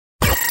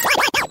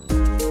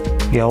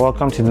You are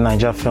welcome to the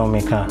Niger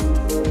Filmmaker,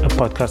 a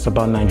podcast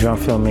about Nigerian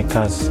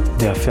filmmakers,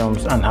 their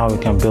films, and how we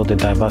can build a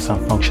diverse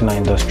and functional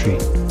industry.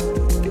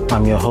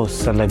 I'm your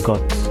host,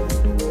 Selegot.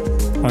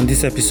 On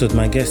this episode,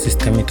 my guest is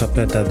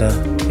Temitope Dada,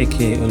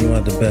 aka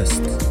Oluwa the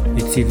Best,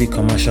 a TV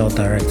commercial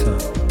director.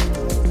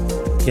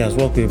 He has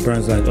worked with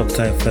brands like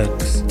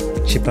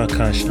OctaFX, Cheaper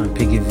Cash, and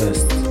Piggy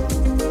Vest.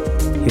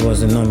 He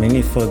was a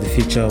nominee for the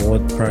Future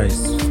Award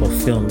Prize for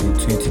Film in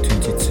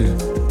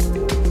 2022.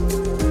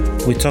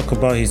 We talk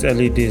about his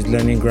early days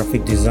learning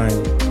graphic design,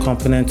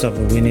 components of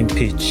a winning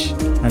pitch,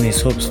 and his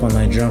hopes for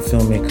Nigerian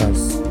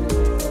filmmakers.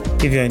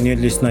 If you're a new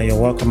listener, you're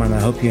welcome and I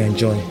hope you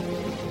enjoy.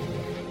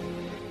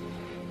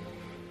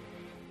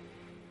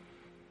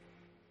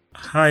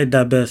 Hi,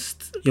 Da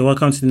Best. You're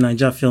welcome to the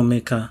Niger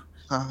Filmmaker.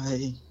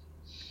 Hi.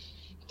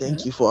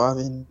 Thank you for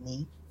having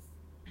me.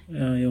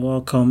 You're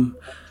welcome.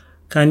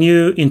 Can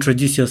you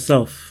introduce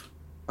yourself?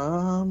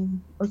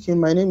 Okay,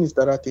 my name is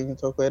Dada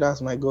Temitope.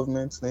 That's my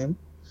government name.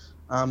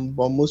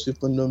 But most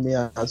people know me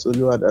as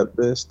Oluwa the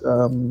Best.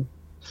 I'm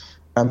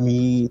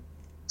a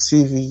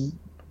TV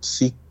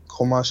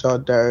commercial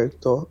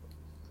director.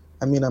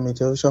 I'm a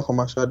television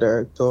commercial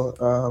director.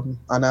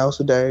 And I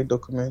also direct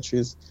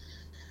documentaries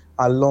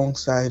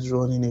alongside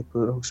running a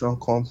production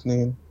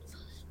company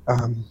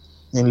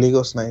in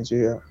Lagos,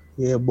 Nigeria.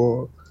 Yeah,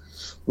 but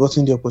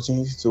getting the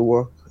opportunity to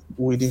work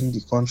within the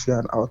country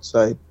and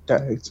outside,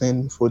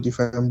 directing for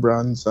different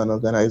brands and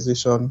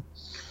organizations.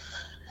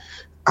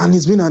 And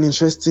it's been an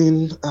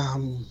interesting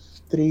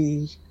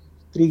 3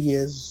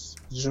 years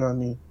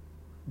journey,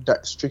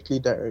 strictly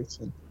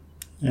directing.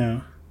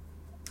 Yeah.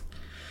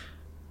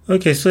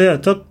 Okay, so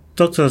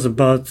talk to us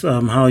about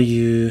how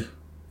you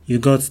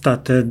got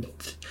started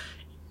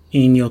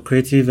in your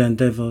creative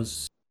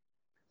endeavors.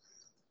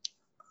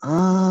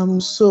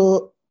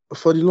 So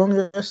for the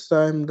longest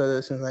time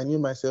since I knew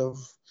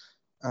myself,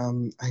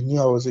 I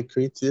knew I was a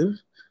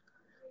creative.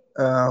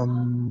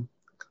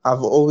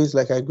 I've always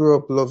I grew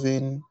up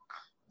loving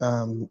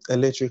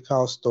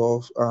electrical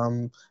stuff.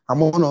 I'm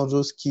one of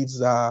those kids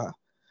that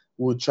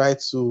would try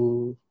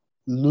to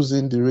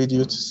loosen the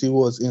radio to see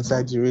what's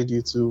inside the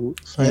radio to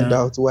find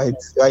out why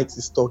it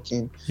is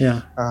talking.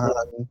 Yeah.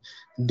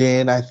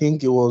 Then I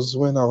think it was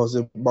when I was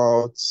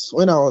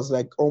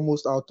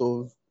almost out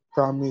of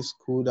primary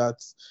school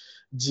that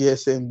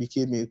GSM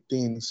became a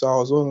thing. So I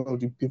was one of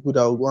the people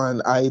that would go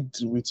and hide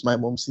with my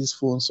mom's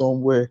phone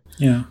somewhere.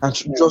 Yeah. And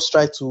just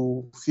try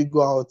to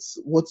figure out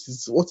what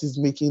is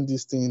making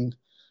this thing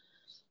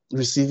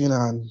receiving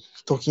and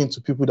talking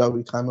to people that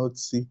we cannot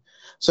see.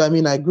 So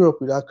I grew up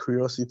with that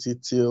curiosity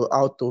till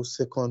out of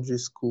secondary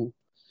school.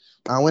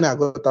 And when I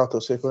got out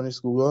of secondary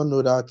school, we all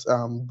know that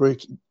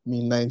break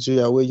in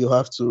Nigeria where you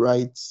have to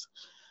write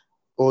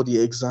all the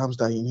exams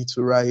that you need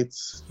to write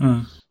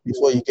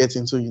before you get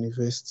into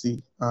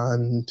university.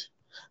 And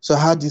so I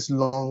had this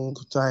long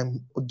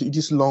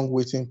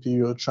waiting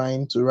period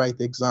trying to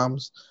write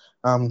exams,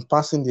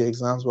 passing the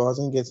exams, but I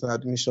wasn't getting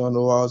admission,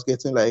 or I was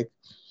getting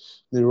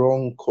the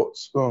wrong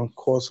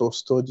course of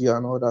study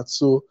and all that.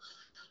 So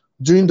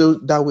during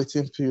that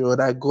waiting period,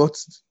 that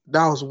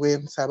was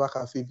when cyber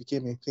cafe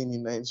became a thing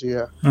in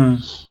Nigeria.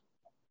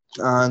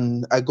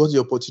 And I got the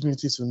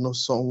opportunity to know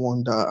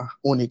someone that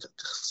owned a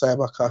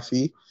cyber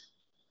cafe.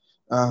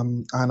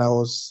 And I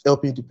was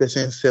helping the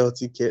person sell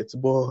tickets.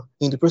 But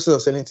in the process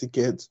of selling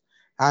tickets,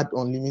 I had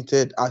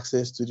unlimited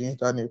access to the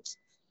internet.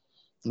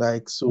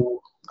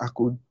 So I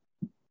could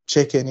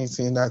check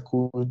anything. I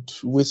could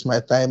waste my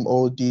time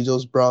all day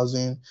just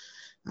browsing.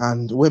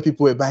 And when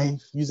people were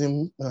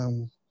using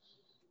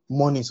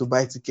money to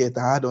buy tickets,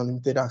 I had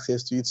unlimited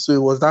access to it. So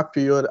it was that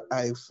period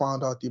I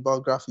found out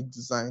about graphic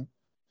design,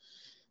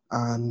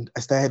 and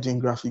I started doing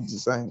graphic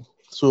design.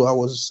 So I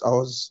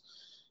was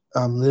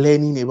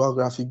learning about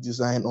graphic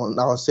design.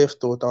 I was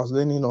self-taught. I was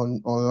learning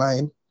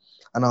online,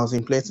 and I was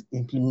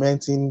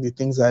implementing the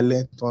things I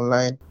learned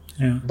online.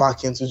 Yeah.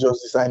 Back into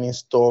just designing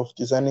stuff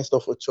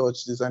for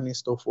church, designing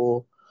stuff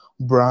for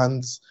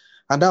brands.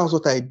 And that was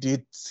what I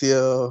did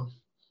till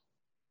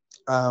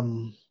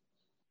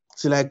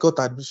I got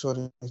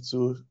admission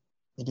into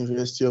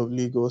University of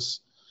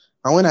Lagos.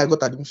 And when I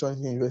got admission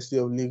into University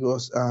of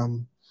Lagos,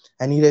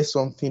 I needed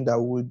something that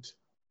would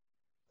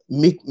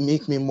make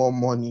me more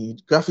money.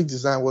 Graphic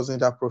design wasn't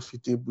that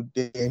profitable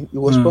then. It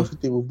was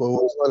profitable, but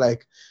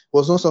it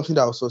was not something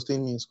that would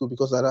sustain me in school,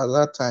 because at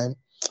that time,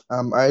 I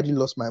already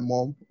lost my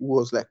mom, who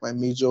was my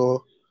major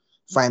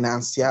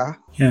financier.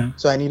 Yeah.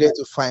 So I needed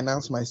to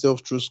finance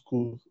myself through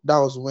school. That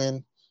was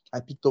when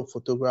I picked up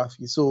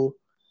photography. So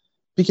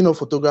picking up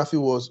photography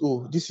was,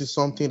 this is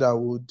something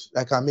that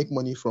I can make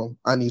money from,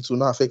 and it will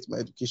not affect my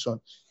education.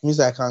 It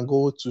means I can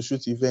go to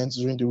shoot events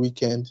during the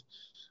weekend,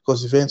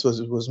 because events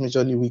was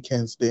majorly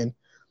weekends then.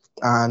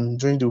 And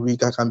during the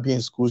week, I can be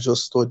in school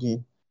just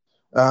studying.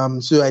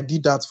 So I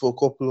did that for a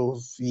couple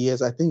of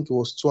years. I think it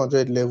was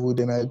 200 level.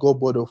 Then I got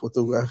bored of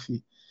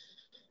photography.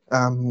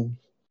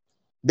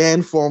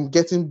 Then from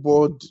getting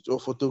bored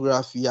of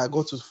photography, I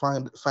got to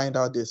find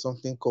out there's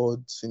something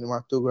called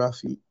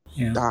cinematography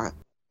that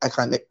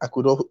I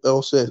could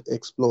also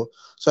explore.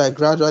 So I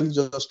gradually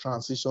just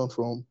transitioned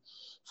from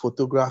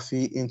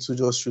photography into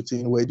just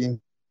shooting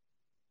wedding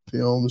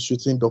films,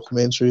 shooting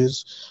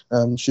documentaries,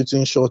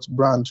 shooting short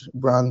brand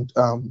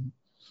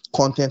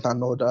content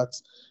and all that.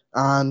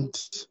 And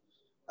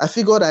I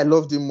figured I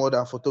loved it more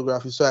than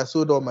photography, so I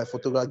sold all my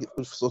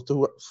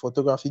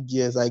photography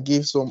gears. I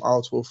gave some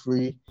out for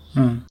free,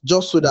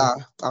 just so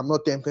that I'm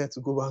not tempted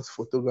to go back to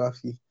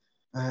photography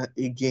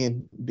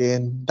again.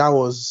 Then that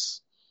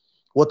was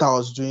what I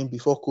was doing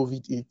before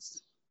COVID hit.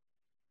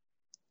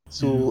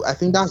 So I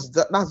think that's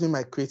been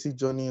my creative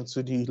journey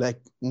into the like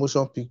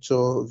motion picture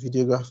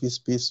videography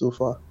space so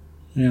far.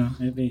 Yeah,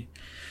 maybe.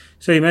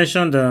 So you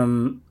mentioned,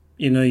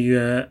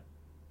 you're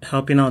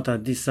helping out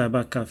at this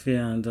cyber cafe,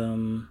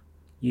 and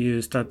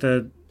you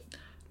started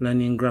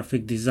learning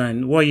graphic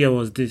design. What year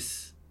was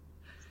this?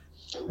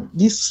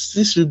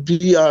 This should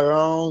be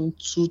around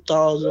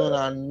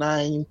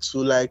 2009 to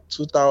like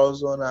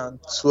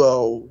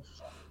 2012.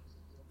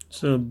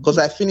 So Because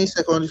I finished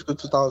secondary school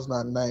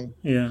 2009,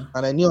 yeah,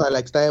 and I knew I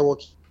like started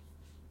working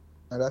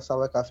at that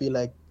cyber cafe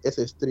like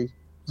SS3.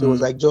 So it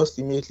was like just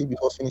immediately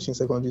before finishing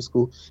secondary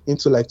school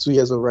into like 2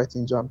 years of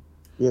writing jam.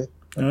 Yeah.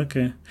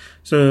 okay.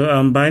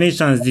 So by any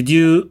chance, did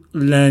you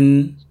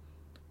learn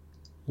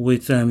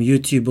with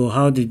YouTube, or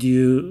how did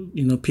you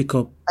pick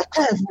up? I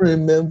can't even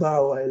remember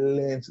how I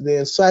learned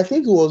then. So I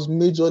think it was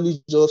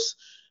majorly just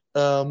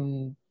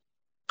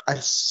I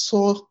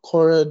saw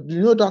Corel.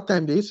 You know that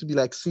time there used to be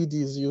like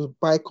CDs. You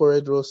buy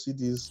CorelDRAW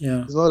CDs.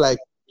 Yeah. It's not like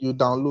you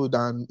download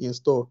and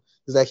install.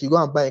 It's like you go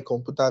and buy a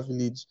Computer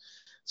Village.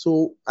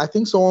 So I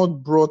think someone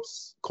brought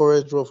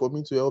CorelDRAW for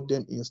me to help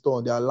them install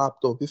on their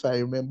laptop, if I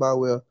remember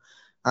well.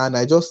 And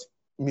I just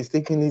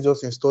mistakenly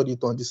just installed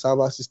it on the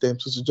server system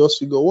to just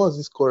figure what's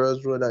this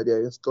CorelDRAW that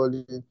they're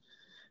installing.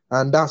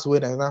 And that's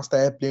when I now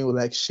started playing with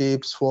like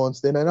shapes, fonts.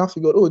 Then I now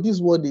figured, oh, this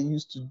is what they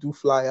used to do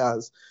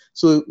flyers.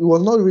 So it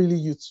was not really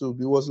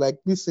YouTube. It was like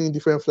me seeing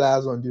different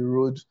flyers on the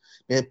road,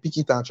 then pick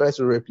it and try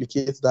to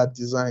replicate that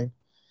design.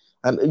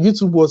 And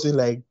YouTube wasn't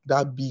like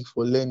that big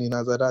for learning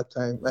as at that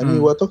time. I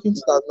mean, we're talking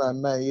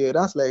 2009. Yeah,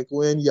 that's like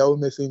when Yahoo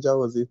Messenger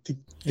was a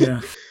thing. Yeah.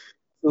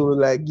 So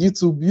like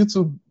YouTube.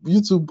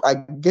 I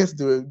guess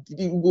there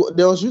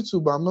was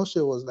YouTube, but I'm not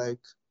sure it was like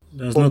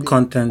There's no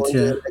content.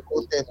 Yeah. like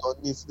content on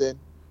it then.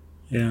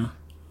 Yeah.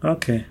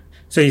 Okay.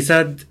 So you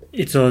said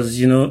it was,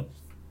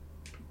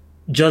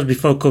 just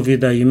before COVID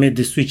that you made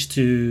the switch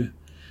to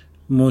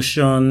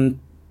motion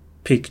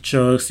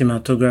picture,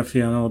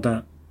 cinematography, and all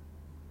that.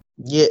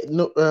 Yeah,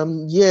 no,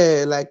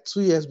 yeah, like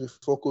 2 years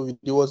before COVID,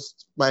 it was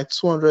my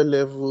 200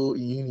 level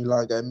in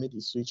Unilag. I made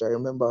the switch. I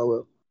remember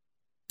well.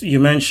 You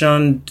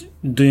mentioned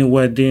doing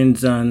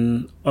weddings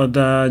and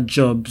other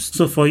jobs.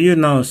 So for you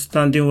now,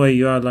 standing where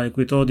you are, like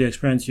with all the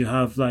experience you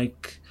have,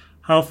 like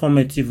how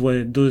formative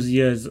were those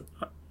years,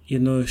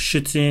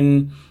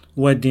 shooting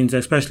weddings,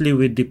 especially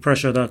with the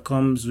pressure that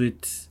comes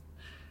with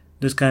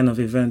this kind of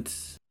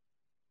events?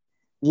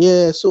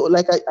 Yeah, so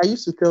like I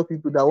used to tell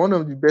people that one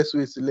of the best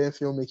ways to learn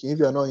filmmaking, if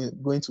you're not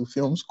going to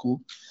film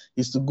school,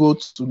 is to go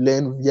to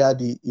learn via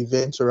the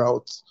event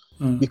route.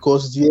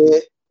 Because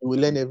there you will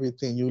learn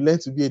everything. You learn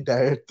to be a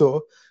director,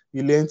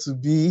 you learn to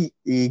be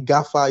a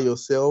gaffer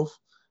yourself.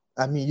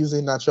 I mean,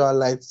 using natural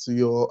light to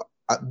your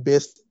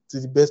best, to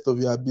the best of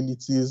your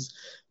abilities.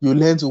 You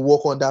learn to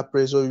work under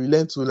pressure. You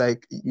learn to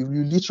you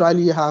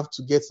literally have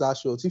to get that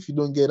shot. If you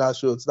don't get that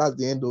shot, that's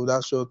the end of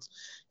that shot.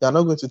 You're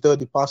not going to tell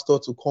the pastor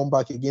to come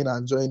back again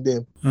and join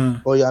them.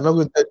 Or you're not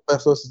going to tell the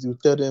pastors to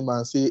tell them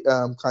and say,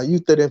 can you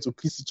tell them to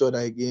kiss each other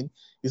again?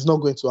 It's not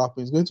going to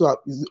happen.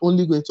 It's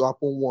only going to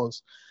happen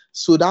once.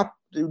 So that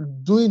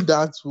doing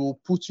that will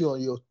put you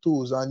on your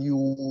toes, and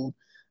you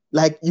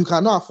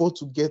cannot afford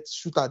to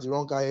shoot at the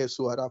wrong guy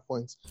so at that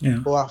point.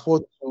 Or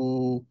afford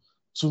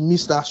to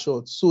miss that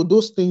shot. So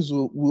those things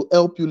will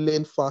help you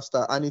learn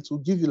faster, and it will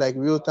give you like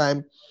real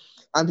time.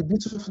 And the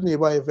beautiful thing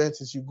about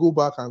events is you go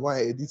back and go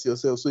and edit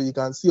yourself, so you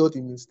can see all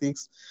the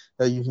mistakes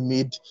that you've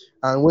made.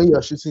 And when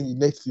you're shooting the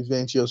next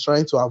event, you're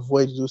trying to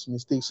avoid those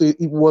mistakes. So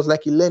it was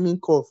like a learning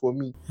curve for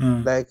me.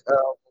 Like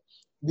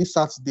this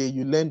Saturday,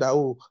 you learn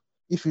that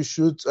if you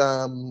shoot,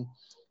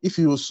 if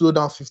you slow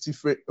down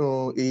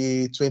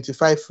a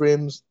 25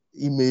 frames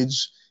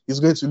image, it's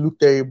going to look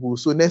terrible.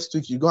 So next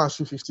week you go and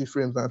shoot 50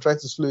 frames and try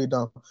to slow it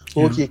down.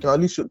 Okay, you can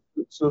only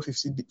slow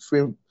 50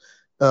 frames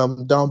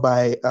down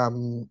by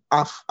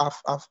half.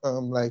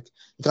 Like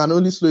you can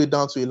only slow it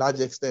down to a large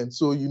extent.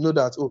 So you know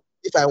that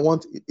if I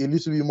want a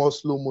little bit more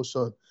slow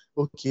motion,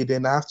 okay,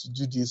 then I have to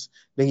do this.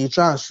 Then you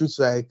try and shoot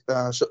like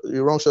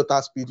you run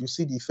shorter speed, you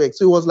see the effect.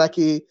 So it was like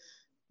a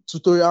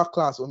tutorial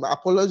class.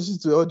 Apologies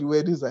to all the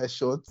weddings I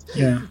shot.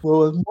 Yeah. But it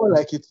was more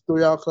like a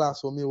tutorial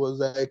class for me. It was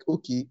like,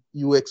 okay,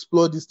 you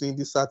explore this thing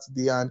this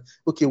Saturday, and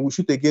okay, we'll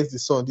shoot against the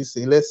sun this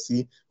thing. Let's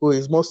see.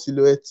 It's more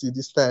silhouette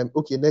this time.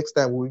 Okay, next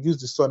time we'll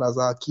use the sun as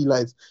our key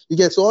light. You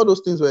get, so all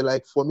those things were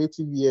like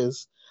formative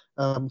years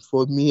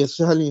for me,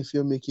 especially in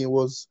filmmaking,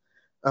 was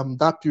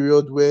that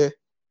period where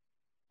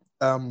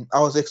I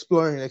was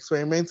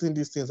experimenting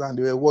these things, and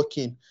they were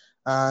working.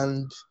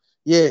 And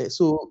Yeah,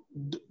 so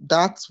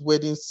that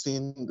wedding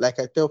scene, like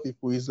I tell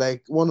people, is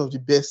like one of the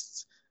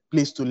best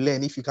place to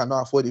learn if you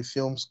cannot afford a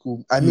film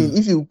school. I mean,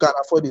 if you can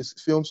afford a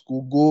film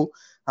school, go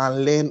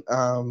and learn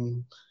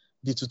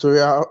the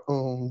tutorial,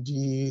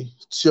 the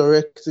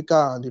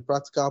theoretical and the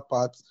practical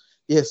part.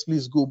 Yes,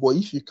 please go. But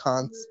if you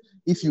can't,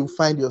 if you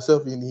find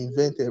yourself in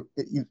the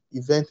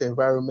event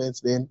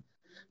environment, then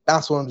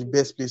that's one of the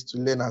best places to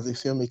learn as a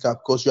filmmaker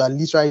because you are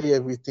literally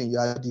everything. You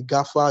are the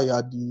gaffer, you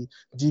are the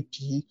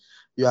DP,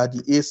 you are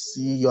the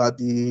AC, you are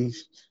the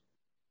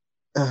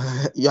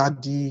you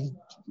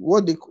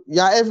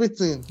are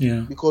everything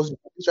Yeah. because you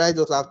literally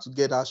just have to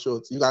get that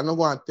shot. You cannot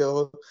go and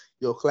tell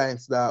your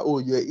clients that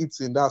you're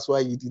eating, that's why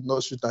you did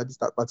not shoot at this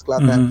particular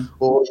time,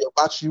 or your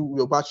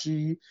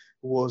battery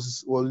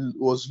was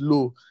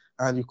low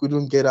and you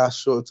couldn't get that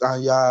shot,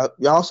 and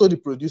you're also the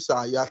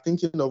producer. You are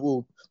thinking of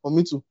for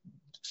me to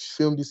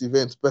film this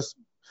event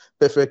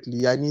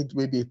perfectly, I need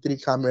maybe a 3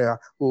 camera.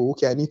 Oh,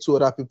 okay, I need 2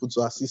 other people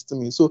to assist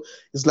me. So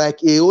it's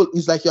like you're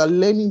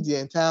learning the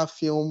entire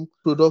film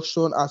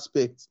production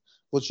aspect,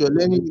 but you're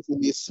learning it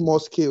in a small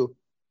scale.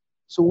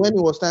 So when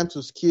it was time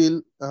to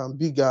scale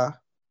bigger,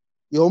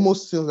 it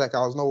almost feels like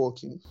I was not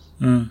working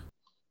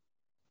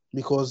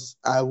because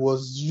I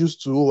was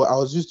used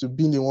to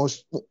being the one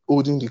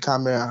holding the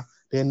camera.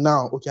 Then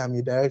now, okay, I'm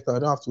a director. I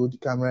don't have to hold the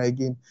camera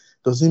again.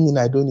 Does it mean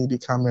I don't need the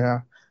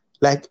camera?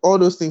 Like all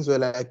those things were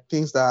like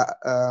things that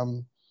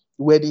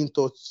wedding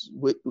taught.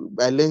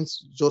 I learned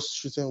just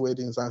shooting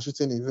weddings and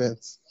shooting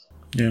events.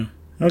 Yeah.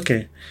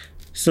 Okay.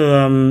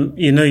 So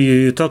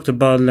you talked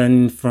about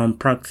learning from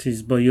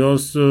practice, but you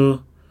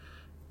also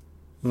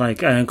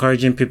like are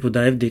encouraging people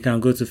that if they can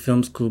go to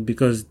film school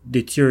because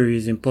the theory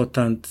is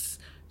important.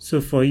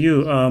 So for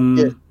you,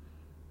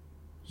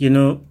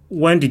 Yeah.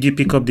 when did you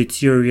pick up the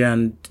theory,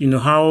 and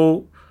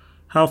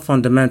how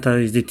fundamental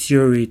is the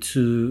theory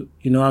to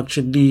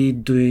actually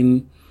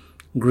doing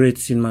great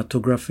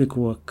cinematographic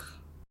work?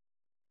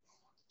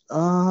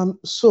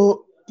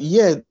 So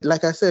yeah,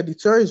 like I said, the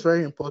theory is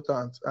very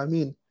important. I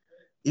mean,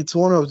 it's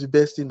one of the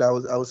best things that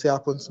I would say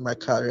happened to my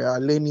career,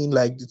 learning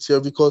like the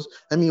theory. Because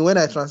I mean, when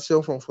I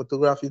transitioned from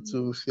photography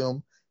to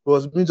film, it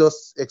was me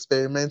just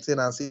experimenting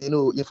and saying,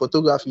 in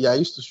photography, I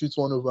used to shoot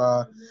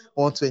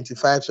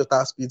 1/125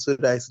 shutter speed so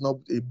that it's not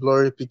a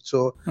blurry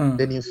picture.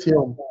 Then in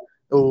film,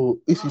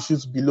 if you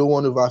shoot below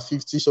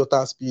 1/50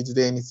 shutter speed,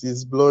 then it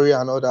is blurry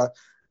and all that.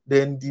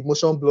 Then the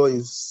motion blur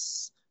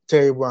is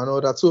terrible and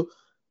all that. So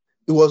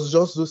it was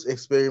just those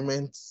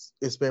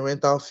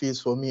experimental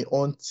phase for me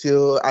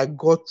until I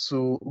got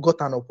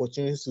an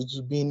opportunity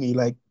to be in a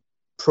like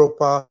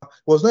proper, it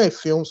was not a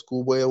film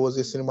school, but it was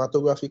a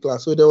cinematography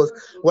class. So there was,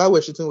 while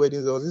we're shooting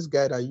weddings, there was this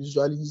guy that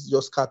usually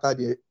just scattered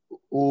the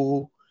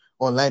whole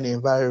online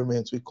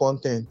environment with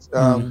content.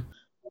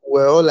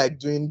 We're all like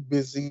doing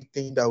basic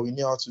thing that we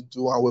knew how to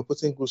do, and we're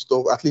putting good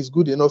stuff, at least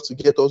good enough to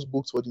get us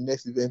booked for the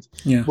next event.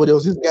 Yeah. But there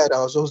was this guy that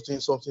was just doing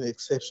something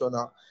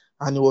exceptional,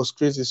 and it was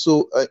crazy.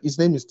 So his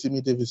name is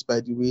Timmy Davis, by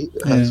the way.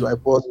 So I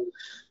bought,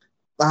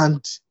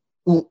 and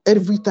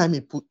every time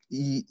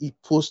he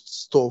posts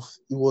stuff,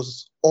 it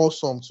was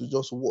awesome to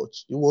just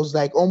watch. It was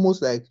like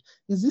almost like,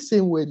 is this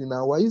same wedding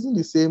now? Why isn't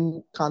the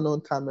same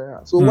Canon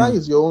camera? So why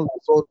is your own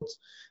result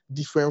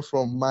different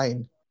from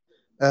mine?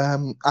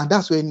 And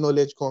that's where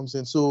knowledge comes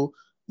in. So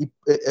he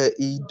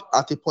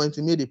at a point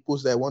he made a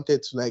post that I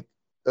wanted to like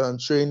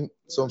train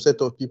some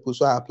set of people.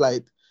 So I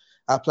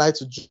applied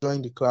to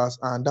join the class,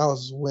 and that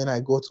was when I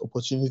got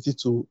opportunity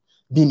to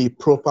be in a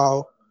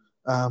proper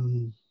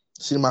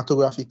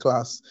cinematography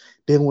class.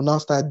 Then we'll now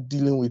start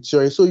dealing with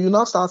theory. So you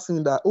now start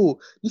seeing that,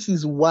 this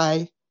is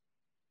why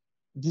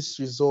this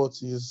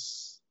result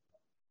is,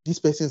 this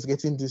person is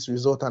getting this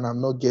result and I'm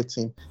not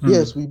getting.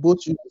 Yes, we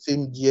both use the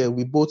same gear,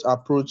 we both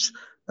approach,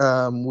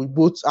 we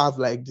both have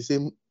like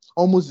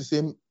almost the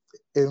same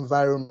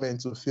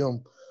environment to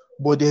film,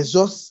 but there's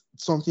just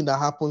something that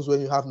happens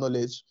when you have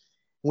knowledge,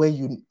 when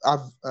you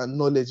have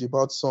knowledge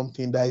about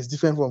something that is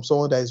different from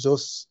someone that is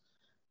just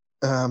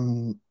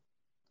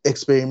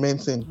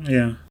experimenting.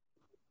 Yeah.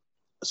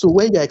 So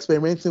when you're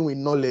experimenting with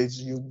knowledge,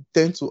 you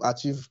tend to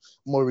achieve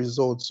more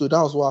results. So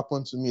that was what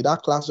happened to me.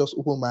 That class just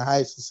opened my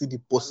eyes to see the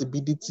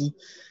possibility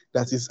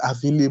that is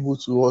available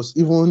to us,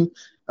 even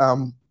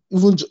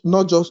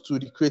not just to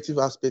the creative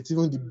aspect,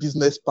 even the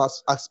business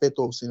aspect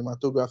of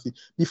cinematography.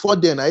 Before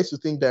then, I used to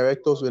think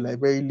directors were like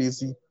very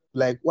lazy.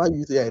 Like, why do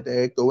you say a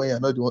director when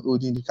you're not the one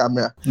holding the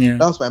camera? Yeah.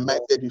 That was my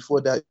mindset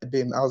before that.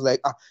 Then I was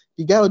like,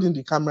 the guy holding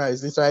the camera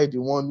is literally the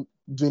one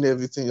doing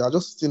everything. You're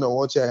just sitting on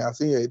one chair and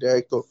saying you're a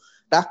director.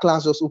 That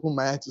class just opened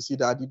my eyes to see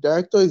that the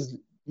director is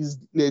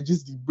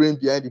just the brain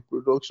behind the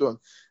production.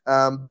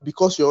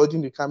 Because you're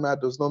holding the camera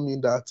does not mean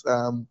that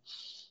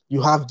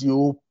you have the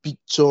whole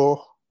picture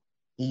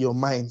in your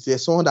mind.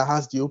 There's someone that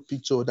has the whole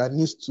picture that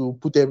needs to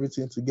put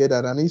everything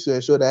together, that needs to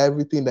ensure that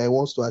everything that he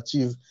wants to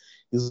achieve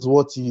is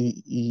what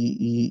he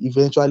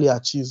eventually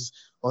achieves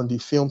on the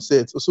film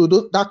set. So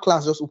that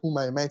class just opened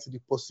my mind to the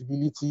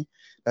possibility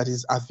that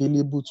is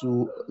available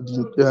to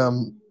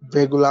the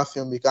regular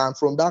filmmaker. And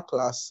from that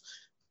class,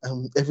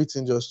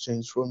 everything just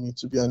changed for me,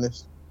 to be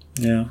honest.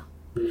 Yeah.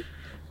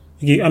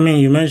 I mean,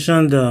 you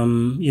mentioned,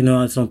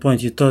 at some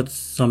point you thought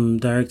some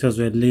directors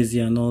were lazy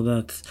and all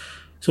that.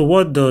 So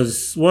what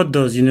does,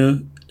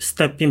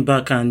 stepping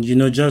back and,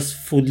 just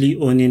fully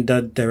owning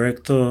that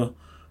director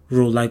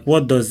role, like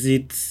what does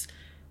it,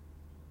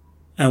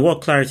 and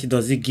what clarity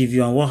does it give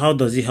you, and how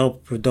does it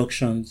help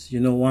productions,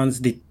 once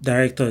the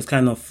director is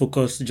kind of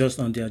focused just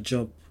on their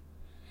job?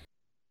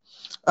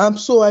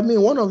 So I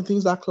mean, one of the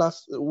things I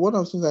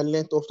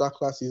learned off that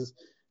class is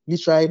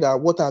literally that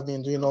what I've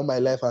been doing all my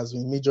life has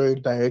been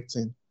majorly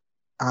directing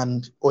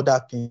and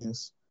other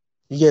things.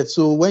 You get,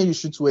 so when you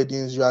shoot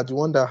weddings, you are the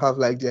one that have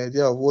like the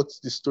idea of what's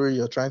the story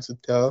you're trying to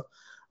tell.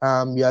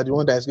 You are the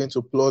one that is going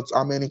to plot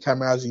how many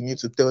cameras you need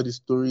to tell the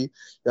story.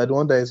 You are the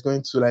one that is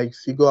going to like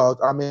figure out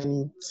how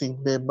many team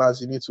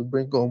members you need to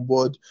bring on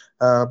board.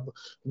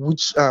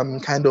 Which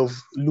kind of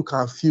look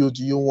and feel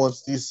do you want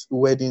this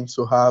wedding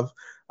to have?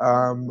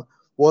 Um,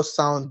 what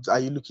sound are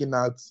you looking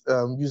at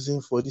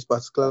using for this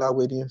particular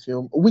wedding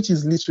film? Which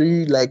is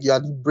literally like you are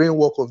the brain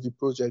work of the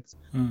project,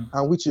 Mm.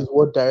 and which is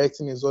what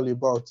directing is all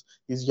about.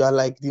 Is you're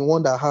like the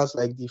one that has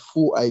like the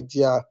full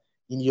idea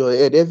in your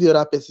head. Every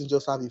other person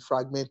just have a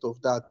fragment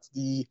of that.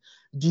 The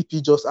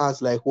DP just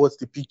has like what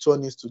the picture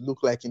needs to look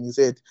like in his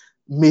head.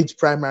 Made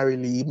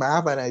primarily, he might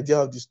have an idea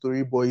of the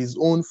story, but his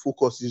own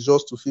focus is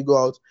just to figure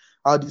out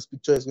how this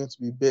picture is going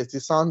to be best. The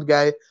sound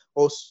guy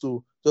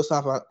also just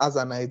has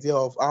an idea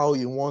of how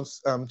he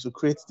wants to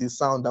create the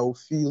sound that will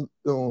feel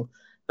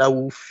that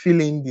will fill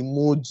in the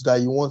mood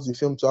that you want the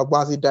film to have.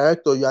 But as a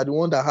director, you are the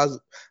one that has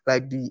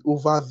like the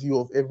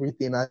overview of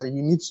everything, and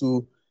you need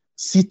to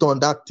sit on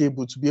that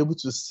table to be able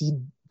to see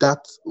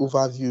that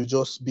overview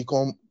just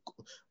become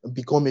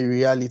a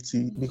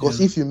reality. Because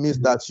Yeah. if you miss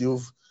that,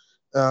 you've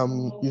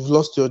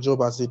lost your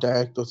job as a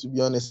director. To be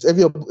honest,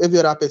 every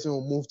other person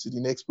will move to the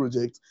next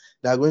project.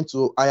 They are going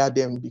to hire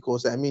them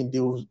because I mean they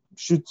will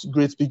shoot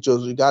great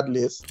pictures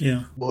regardless.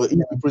 Yeah. But if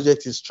the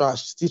project is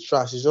trash, it's still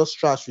trash. It's just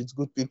trash with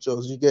good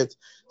pictures. You get,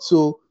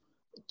 so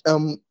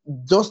um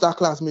just that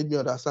class made me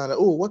understand that,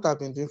 oh, what I've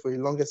been doing for the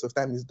longest of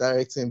time is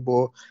directing,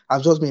 but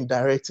I've just been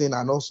directing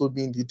and also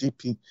being the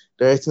DP,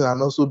 directing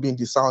and also being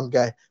the sound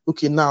guy.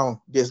 Okay,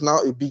 now there's now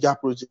a bigger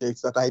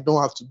project that I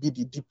don't have to be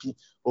the DP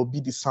or be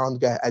the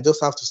sound guy. I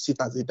just have to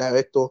sit as a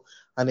director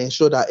and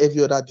ensure that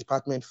every other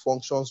department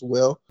functions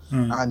well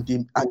Mm. and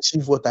they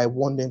achieve what I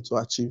want them to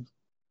achieve.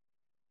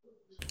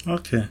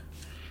 Okay.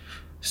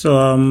 So,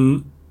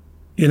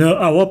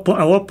 at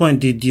what point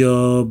did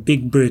your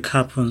big break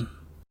happen?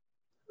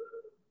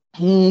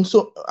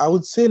 So I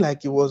would say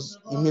like it was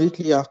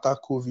immediately after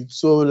COVID.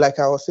 So like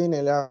I was saying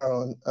earlier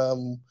on,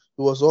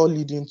 it was all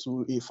leading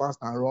to a fast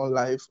and run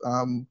life,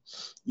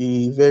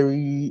 a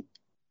very,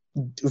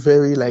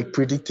 very like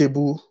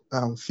predictable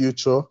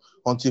future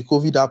until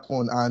COVID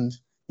happened and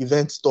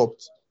events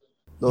stopped.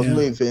 There was no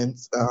Yeah. event.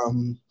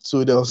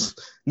 So there was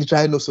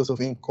literally no source of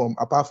income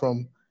apart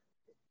from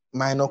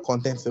minor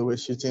contents that we're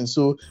shooting.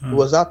 So it Mm.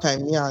 was that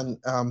time me and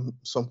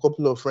some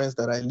couple of friends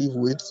that I live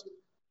with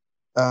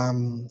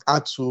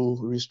had to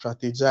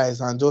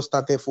re-strategize and just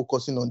started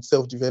focusing on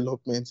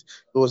self-development.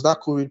 It was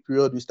that COVID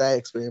period we started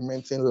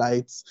experimenting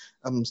lights,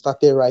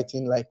 started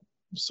writing like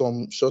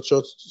some short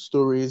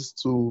stories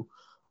to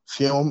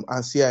film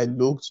and see how it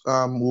looked.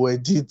 We'll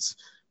edit,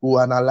 we'll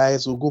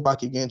analyze, we'll go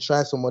back again,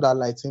 try some other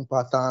lighting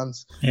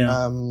patterns.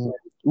 Yeah.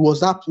 It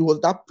was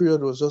that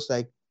period was just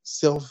like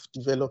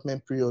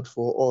self-development period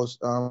for us.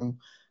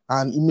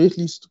 And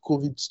immediately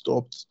COVID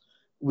stopped,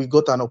 we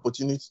got an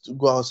opportunity to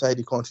go outside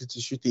the country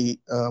to shoot a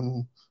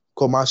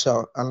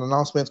commercial, an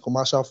announcement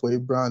commercial for a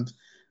brand,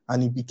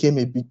 and it became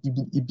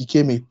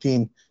a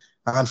thing.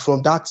 And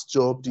from that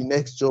job, the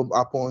next job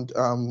happened.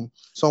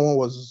 Someone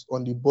was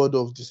on the board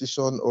of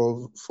decision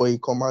of for a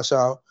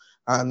commercial,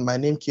 and my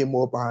name came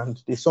up,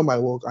 and they saw my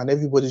work, and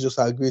everybody just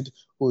agreed,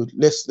 "Oh,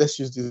 let's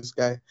use this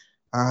guy."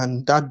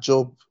 And that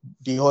job,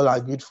 they all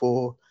agreed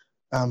for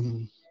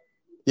um,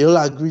 they all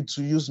agreed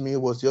to use me.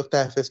 It was the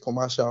Octa FS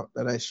commercial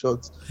that I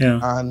shot, Yeah.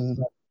 and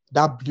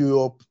that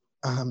blew up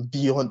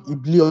beyond.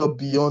 It blew up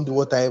beyond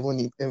what I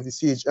even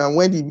envisaged. And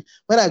when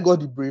I got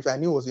the brief, I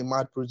knew it was a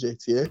mad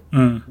project here,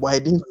 Mm. but I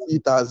didn't see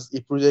it as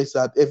a project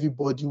that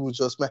everybody would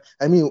just.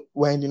 I mean,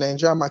 we're in the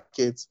Nigerian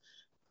market.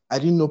 I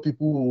didn't know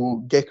people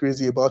would get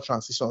crazy about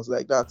transitions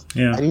like that. I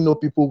Yeah. didn't know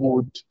people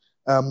would.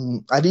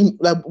 I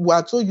didn't like.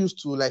 We're so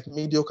used to like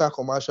mediocre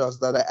commercials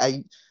that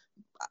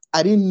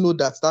I didn't know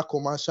that that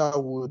commercial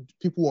would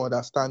people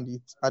understand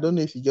it. I don't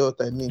know if you get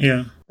what I mean.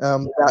 Yeah.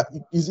 That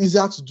it's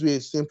easier to do a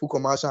simple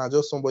commercial and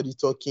just somebody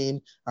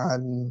talking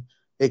and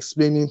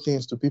explaining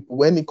things to people.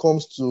 When it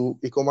comes to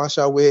a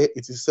commercial where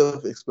it is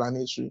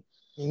self-explanatory,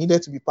 it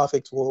needed to be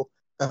perfect for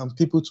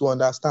people to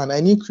understand. I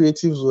knew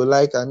creatives were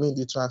like, I mean,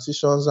 the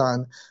transitions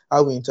and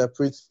how we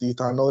interpret it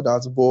and all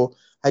that, but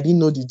I didn't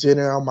know the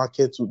general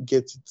market would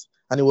get it.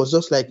 And it was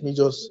just like me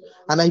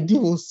and I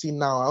didn't even see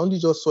now. I only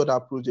just saw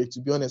that project,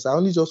 to be honest. I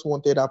only just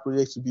wanted that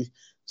project to be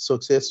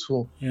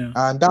successful. Yeah.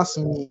 And that's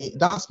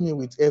me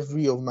with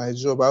every of my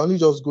job. I only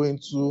just go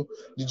into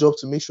the job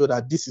to make sure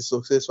that this is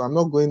successful. I'm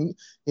not going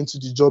into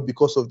the job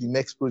because of the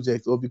next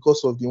project or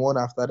because of the one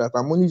after that.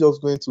 I'm only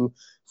just going to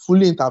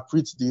fully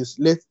interpret this,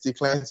 let the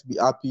clients be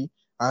happy,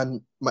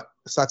 and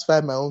satisfy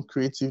my own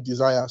creative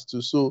desires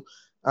too. So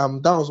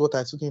that was what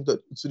I took into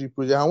the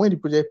project. And when the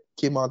project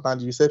came out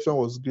and the reception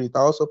was great,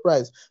 I was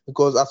surprised,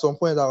 because at some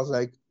point I was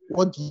like,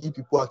 what do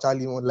people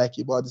actually want like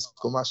about this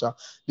commercial?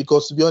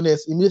 Because to be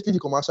honest, immediately the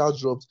commercial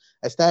dropped,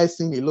 I started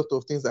seeing a lot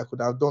of things I could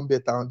have done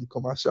better on the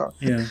commercial.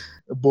 Yeah.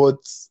 But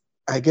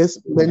I guess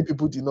many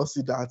people did not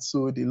see that,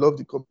 so they love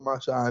the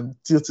commercial, and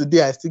till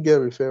today I still get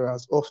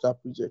referrals off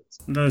that project.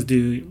 That's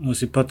the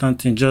most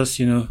important thing.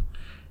 Just,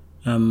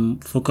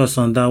 focus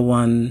on that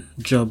one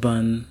job,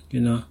 and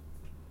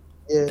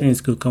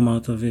things could come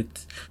out of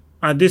it.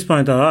 At this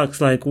point, I'll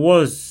ask, like,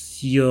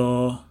 what's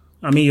your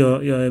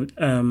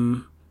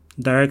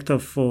director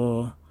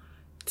for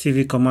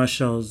TV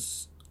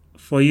commercials?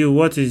 For you,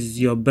 what is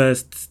your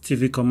best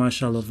TV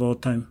commercial of all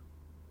time?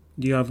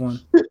 Do you have one?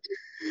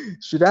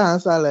 Should I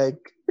answer like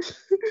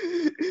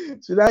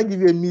should I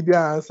give you a media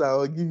answer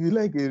or give you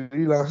like a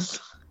real answer?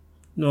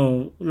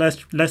 No,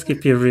 let's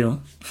keep it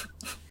real.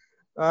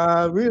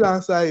 Real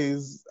answer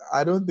is,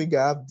 I don't think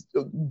I have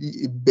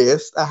the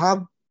best. I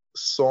have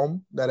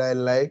some that I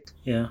like.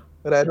 Yeah.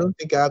 But I don't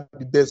think I have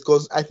the best,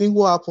 because I think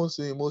what happens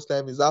to me most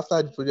times is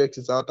after the project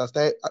is out,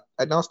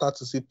 I now start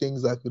to see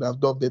things I could have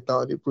done better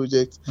on the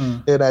project.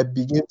 Then I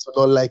begin to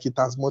not like it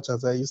as much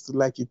as I used to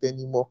like it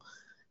anymore.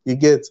 You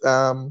get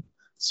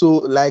so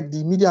like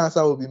the media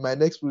answer will be, my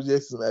next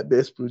project is my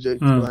best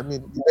project. I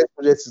mean, the next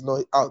project is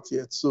not out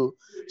yet. So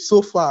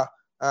far,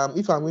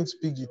 if I'm going to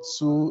pick the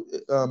two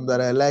that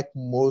I like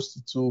most,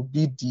 it will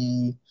be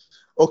the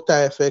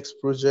Octa FX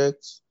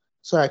project.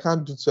 So I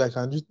can't do two, I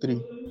can do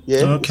three.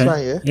 Yeah, okay. It's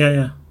fine, yeah?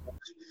 Yeah.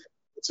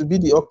 To be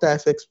the Octa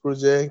FX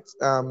project,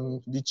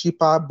 the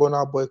cheaper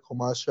Burna Boy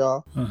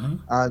commercial,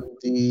 and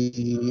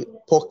the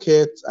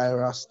Pocket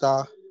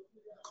Irasta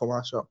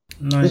commercial.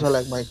 Nice. Those are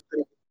like my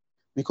three.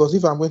 Because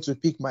if I'm going to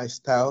pick my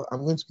style,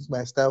 I'm going to pick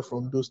my style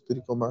from those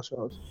three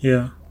commercials.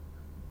 Yeah.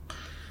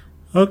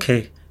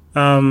 Okay.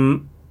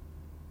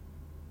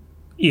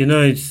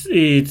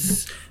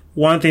 It's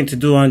one thing to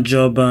do one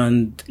job,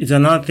 and it's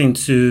another thing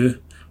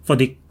for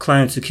the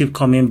client to keep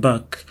coming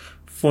back.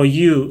 For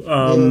you,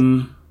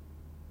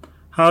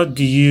 how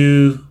do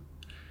you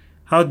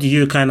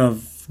kind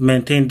of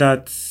maintain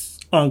that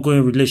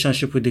ongoing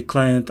relationship with the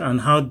client,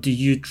 and how do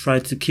you try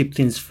to keep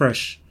things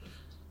fresh?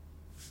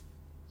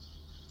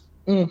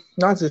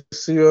 That's a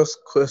serious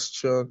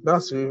question.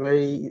 That's a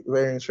very,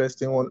 very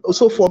interesting one.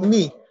 Also for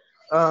me,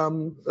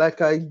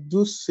 like I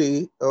do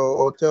say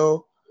or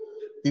tell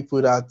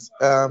people that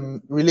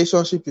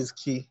relationship is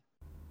key.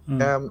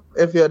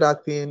 Every other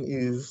thing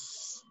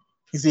is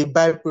a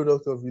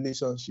byproduct of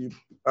relationship.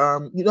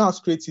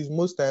 As creatives,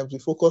 most times we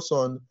focus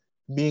on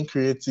being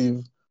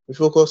creative. We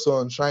focus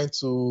on trying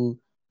to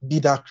be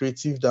that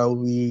creative that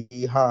we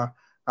are,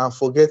 and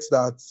forget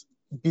that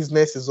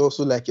business is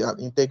also like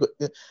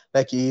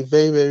like a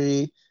very,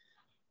 very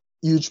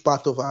huge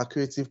part of our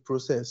creative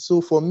process.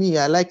 So for me,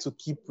 I like to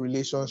keep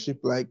relationship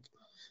like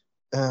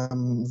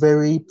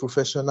very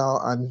professional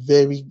and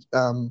very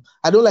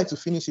I don't like to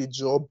finish a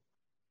job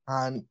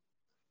and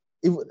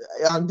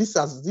this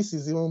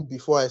is even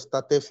before I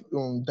started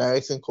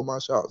directing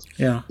commercials.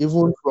 Yeah.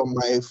 Even from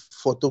my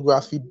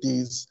photography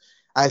days,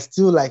 I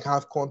still like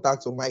have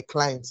contacts of my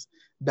clients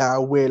that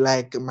were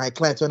like my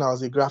clients when I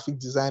was a graphic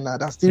designer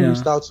that still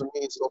reached out to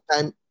me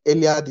sometime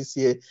earlier this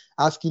year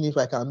asking if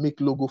I can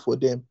make logo for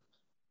them.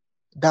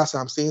 That's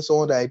I'm saying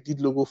someone that I did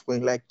logo for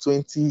in like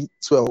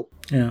 2012.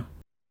 Yeah.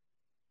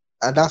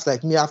 And that's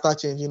like me after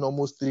changing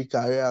almost 3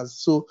 careers.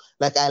 So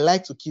like I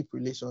like to keep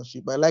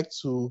relationship. I like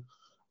to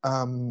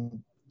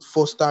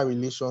foster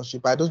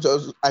relationship. I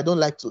don't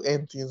like to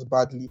end things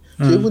badly.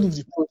 So even if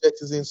the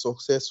project isn't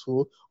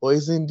successful or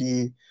isn't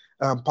the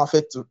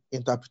perfect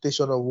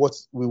interpretation of what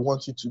we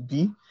want it to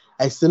be,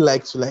 I still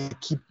like to like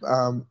keep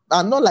and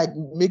not like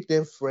make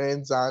them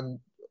friends and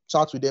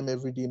chat with them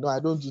every day. No, I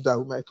don't do that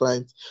with my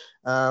clients.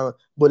 But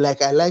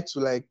like I like to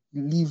like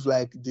leave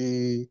like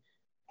the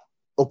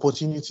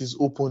opportunities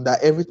open,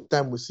 that every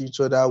time we see each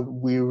other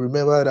we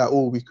remember that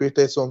we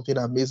created something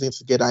amazing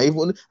together,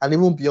 even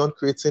beyond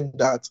creating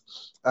that,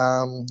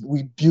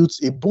 we built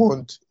a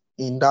bond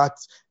in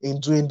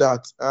doing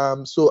that.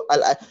 So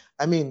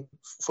I mean,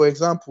 for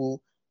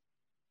example,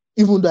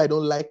 even though I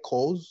don't like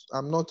calls,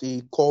 I'm not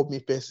a call me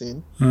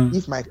person.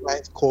 If my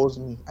client calls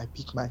me, I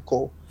pick my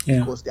call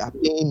because they are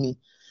paying me.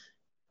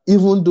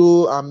 Even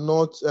though I'm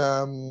not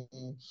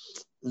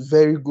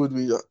very good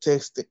with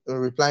text,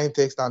 replying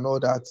text and all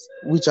that,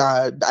 which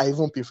I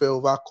even prefer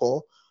over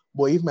call.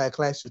 But if my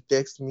client should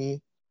text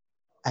me,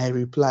 I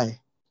reply.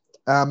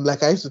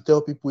 like I used to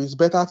tell people, it's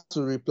better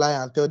to reply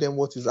and tell them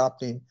what is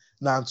happening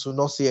than to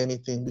not say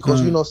anything,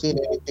 because you not saying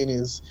anything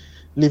is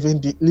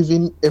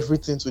leaving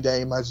everything to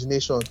their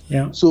imagination.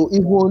 Yeah. So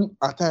even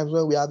at times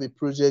when we have a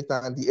project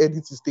and the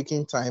edit is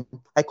taking time,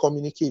 I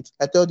communicate.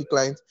 I tell the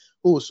client,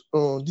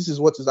 this is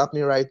what is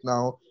happening right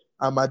now.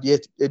 I'm at the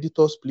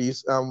editor's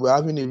place. We're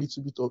having a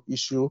little bit of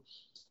issue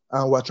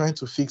and we're trying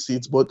to fix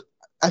it. But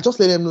I just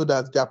let them know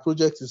that their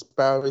project is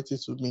priority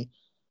to me.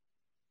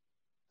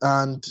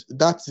 And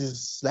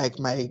that's like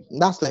my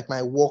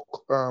work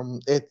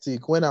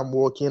ethic. When I'm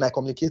working, I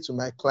communicate to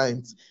my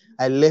clients.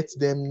 I let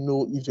them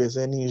know if there's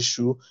any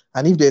issue,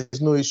 and if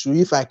there's no issue,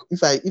 if I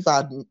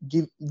had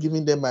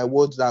given them my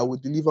words that I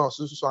would deliver on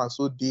so and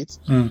so date,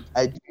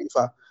 I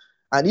deliver.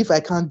 And if I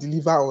can't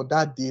deliver on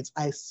that date,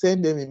 I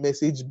send them a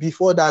message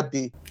before that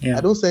day. Yeah.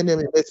 I don't send them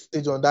a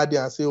message on that day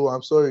and say, "Oh,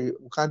 I'm sorry,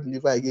 we can't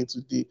deliver again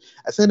today."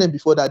 I send them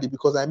before that day,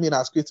 because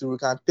as creative, we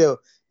can tell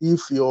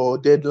if your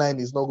deadline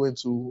is not going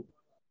to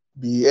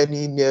be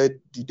any near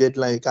the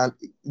deadline.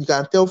 You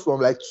can tell from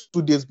like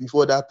 2 days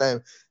before that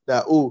time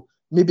that, oh,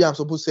 maybe I'm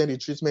supposed to send a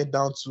treatment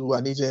down to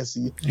an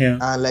agency,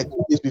 and like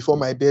 2 days before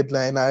my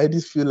deadline, I already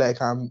feel like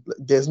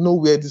there's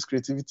nowhere this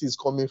creativity is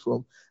coming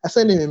from. I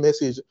send him a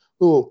message,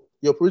 "Oh,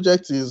 your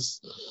project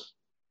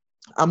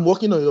I'm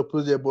working on your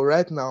project, but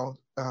right now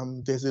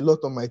there's a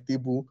lot on my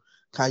table.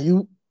 Can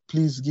you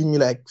please give me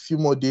like a few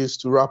more days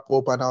to wrap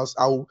up, and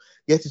I'll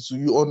get it to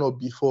you on or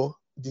before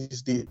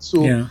this date."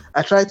 So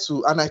I try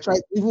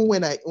even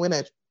when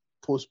I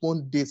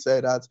postpone dates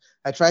like that,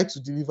 I try to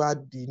deliver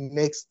the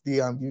next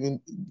day I'm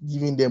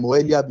giving them, or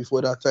earlier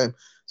before that time,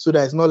 so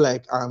that it's not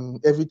like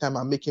every time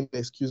I'm making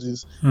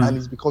excuses and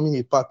it's becoming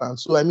a pattern.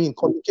 So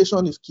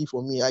communication is key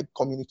for me. I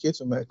communicate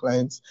to my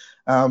clients.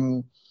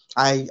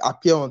 I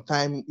appear on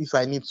time if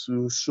I need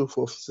to show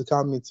for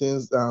physical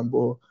meetings,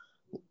 but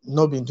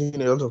not been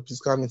doing a lot of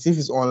physical meetings. If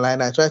it's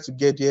online, I try to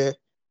get there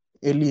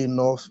early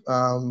enough.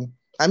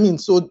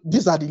 So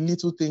these are the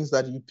little things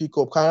that you pick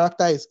up.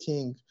 Character is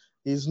king.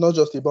 It's not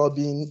just about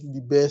being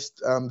the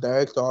best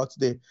director out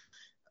there.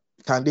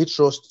 Can they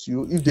trust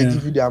you? If they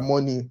give you their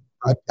money,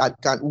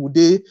 would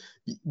they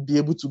be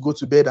able to go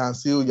to bed and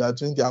say, "Oh, you are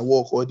doing their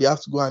work," or they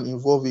have to go and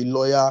involve a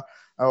lawyer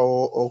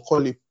or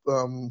call a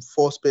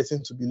false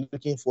person to be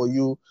looking for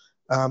you?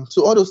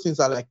 So all those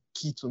things are like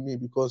key to me,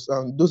 because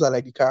those are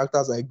like the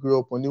characters I grew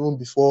up on even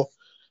before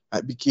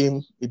I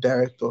became a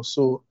director.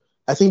 So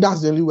I think that's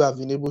the only way I've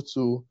been able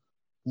to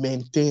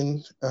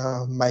maintain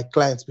my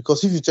clients,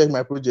 because if you check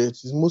my project,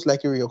 it's most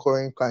likely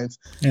recurring clients.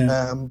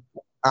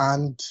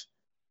 And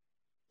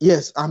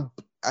yes,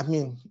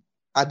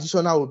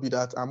 additional would be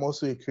that I'm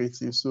also a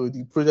creative, so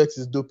the project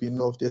is dope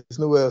enough. There's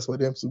nowhere else for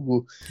them to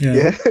go.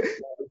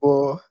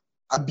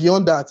 But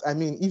beyond that,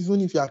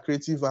 even if you are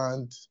creative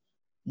and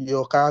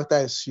your character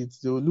is shit,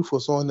 they will look for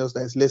someone else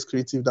that is less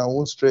creative, that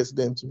won't stress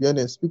them. To be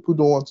honest, people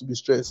don't want to be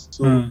stressed,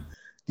 so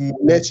the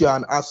less you're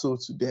an asshole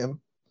to them,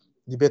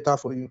 the better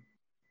for you.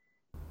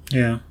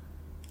 Yeah,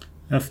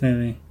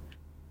 definitely.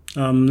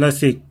 Let's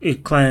say a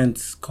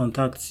client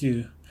contacts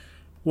you.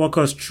 Walk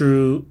us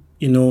through,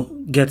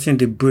 getting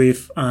the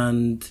brief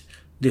and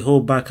the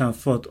whole back and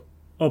forth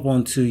up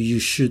until you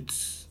shoot.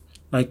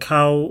 Like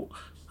how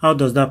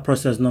does that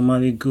process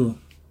normally go?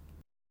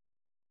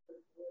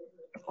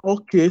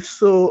 Okay,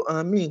 so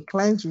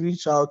clients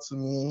reach out to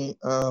me.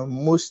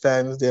 Most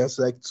times there's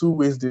like 2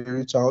 ways they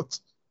reach out.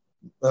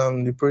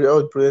 The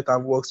project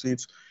I've worked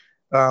with,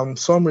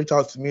 some reach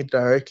out to me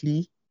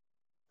directly,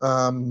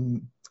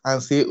 and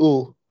say,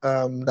 "Oh,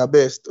 the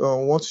best,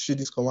 want to shoot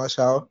this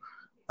commercial.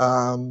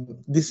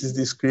 This is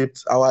the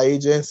script. Our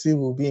agency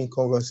will be in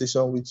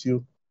conversation with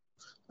you."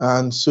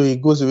 And so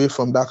it goes away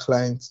from that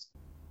client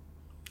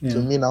to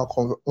me now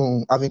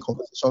having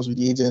conversations with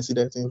the agency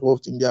that's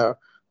involved in their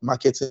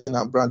marketing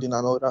and branding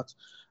and all that.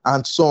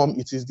 And some,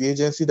 it is the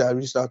agency that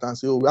reached out and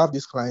say, "Oh, we have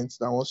this client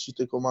that wants to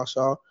shoot a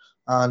commercial,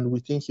 and we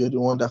think you're the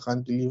one that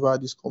can deliver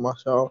this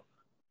commercial,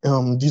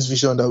 this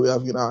vision that we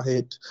have in our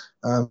head,"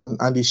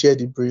 and they share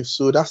the brief.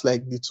 So that's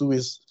like the 2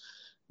 ways.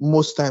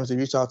 Most times they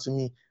reach out to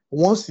me.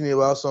 Once in a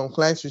while, some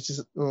clients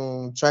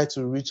try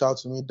to reach out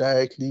to me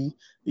directly.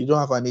 They don't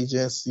have an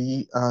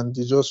agency, and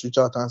they just reach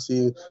out and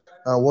say,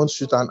 "I want to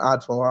shoot an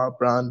ad for our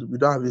brand. We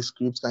don't have a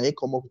script. Can you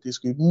come up with a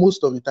script?"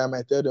 Most of the time,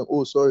 I tell them,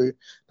 "Oh, sorry,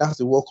 that's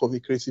the work of a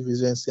creative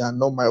agency and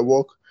not my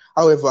work.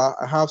 However,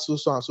 I have so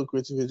and so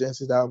creative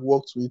agencies that I've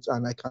worked with,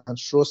 and I can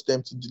trust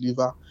them to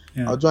deliver.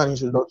 I'll do an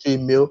introductory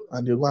email,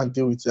 and they'll go and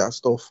deal with their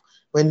stuff.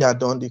 When they are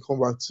done, they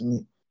come back to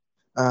me."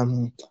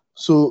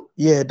 So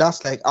yeah,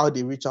 that's like how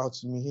they reach out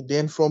to me.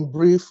 Then from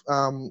brief,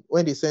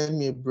 when they send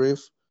me a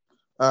brief,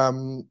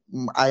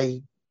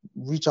 I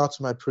reach out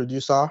to my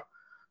producer.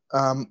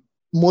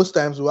 Most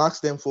times we'll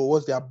ask them for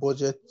what's their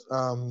budget,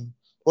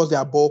 what's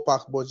their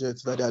ballpark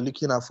budget that they're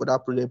looking at for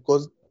that project.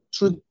 Because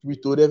truth be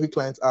told, every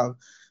client have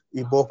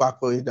a ballpark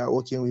budget they're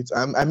working with.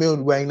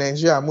 We're in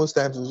Nigeria, most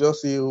times we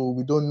just say, "Oh,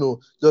 we don't know.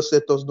 Just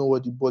let us know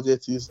what the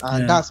budget is."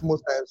 And that's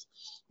most times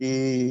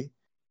a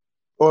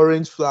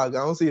orange flag.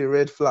 I won't say a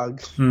red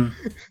flag.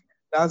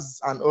 That's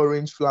an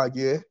orange flag,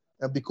 yeah.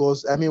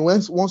 because I mean,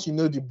 once you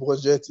know the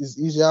budget, it's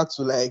easier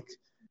to like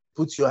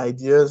put your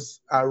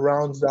ideas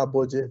around that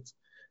budget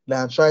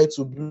than try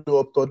to blow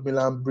up Third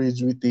Milan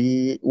Bridge with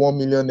a 1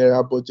 million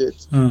naira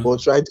budget, or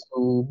try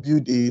to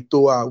build a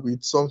tower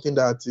with something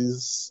that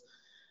is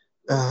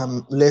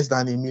less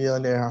than a 1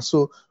 million naira.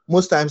 So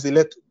most times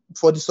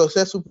for the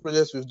successful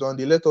projects we've done,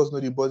 they let us know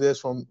the budget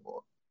from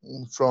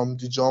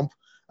the jump,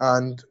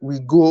 and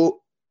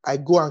I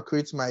go and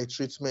create my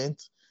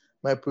treatment.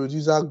 My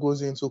producer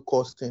goes into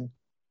costing.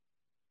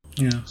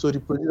 Yeah. So the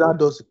producer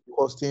does the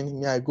costing,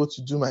 me I go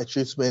to do my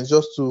treatment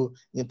just to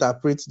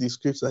interpret the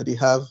scripts that they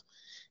have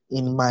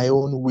in my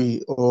own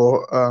way,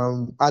 or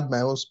add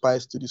my own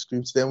spice to the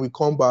scripts. Then we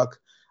come back,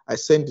 I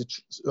send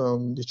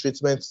the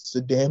treatment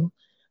to them.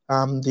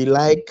 They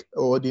like,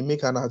 or they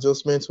make an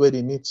adjustment where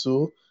they need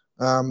to.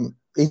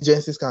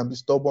 Agencies can be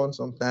stubborn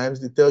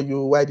sometimes. They tell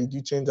you, why did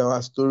you change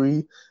our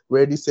story? We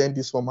already sent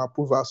this from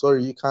approval.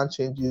 Sorry, you can't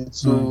change it.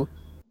 So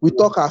we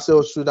talk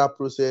ourselves through that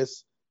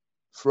process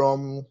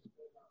from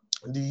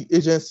the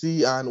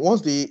agency, and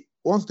once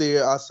they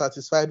are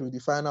satisfied with the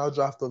final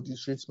draft of the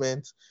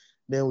treatment,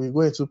 then we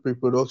go into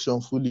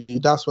pre-production fully.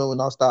 That's when we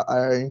now start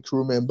hiring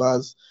crew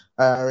members,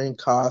 hiring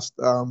cast,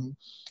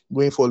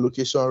 going for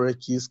location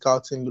recce,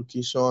 scouting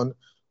location.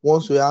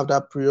 Once we have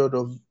that period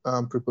of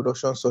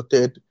pre-production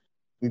sorted,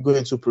 we go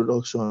into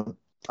production.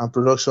 And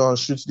production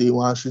shoots day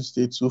one, shoots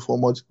day two for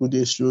multiple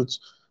day shoots.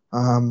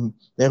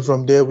 Then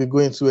from there we go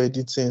into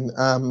editing.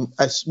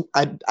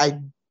 I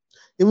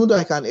even though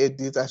I can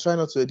edit, I try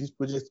not to edit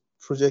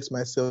projects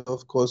myself,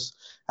 because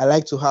I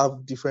like to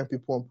have different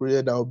people on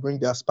project that will bring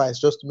their spice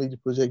just to make the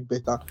project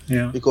better.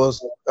 Yeah.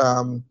 Because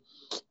I'm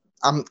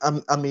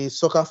a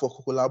sucker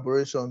for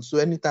collaboration. So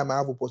anytime I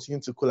have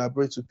opportunity to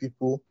collaborate with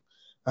people,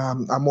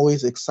 I'm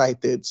always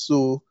excited.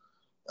 So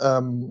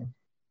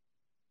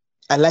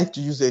I like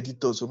to use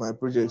editors for my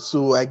project.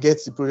 So I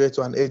get the project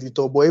to an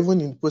editor, but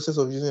even in the process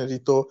of using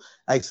editor,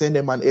 I send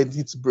them an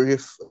edit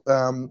brief.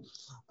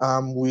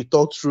 We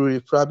talk through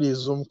it, probably a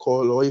Zoom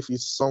call, or if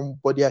it's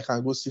somebody I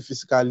can go see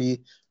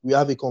physically, we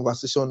have a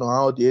conversation on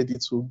how the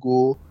edits will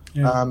go.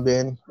 Yeah.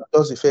 Then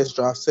does the first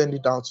draft, send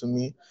it down to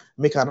me,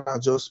 make an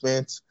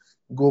adjustment,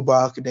 go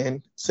back.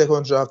 Then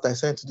second draft, I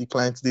send to the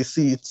client. They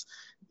see it.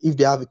 If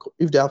they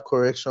have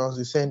corrections,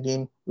 they send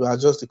in. We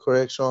adjust the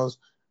corrections,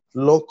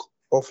 lock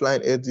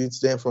offline edits.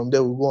 Then from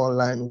there we go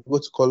online, we go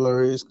to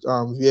colorist,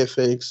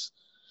 VFX,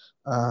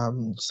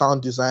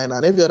 sound design,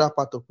 and every other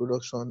part of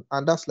production.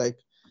 And that's like,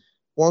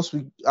 once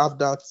we have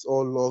that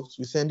all logged,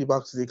 we send it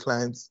back to the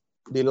clients.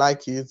 They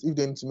like it. If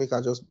they need to make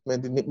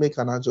adjustment, they make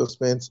an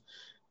adjustment.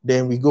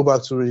 Then we go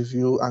back to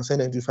review and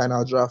send them the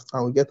final draft,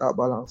 and we get our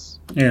balance.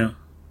 Yeah.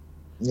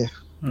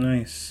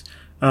 Nice.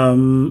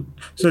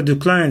 So do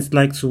clients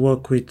like to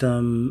work with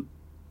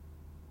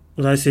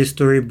would I say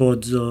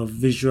storyboards or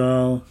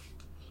visual?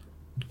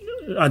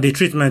 Are the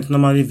treatments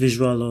normally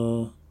visual,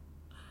 or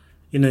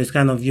it's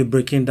kind of you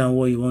breaking down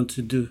what you want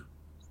to do?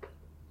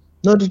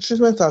 No, the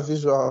treatments are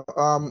visual.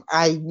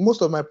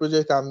 Most of my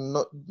projects have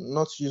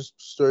not used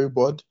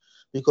storyboard,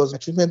 because my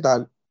treatments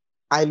are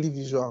highly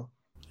visual.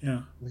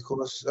 Yeah.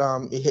 Because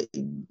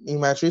in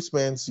my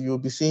treatments, you'll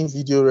be seeing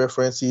video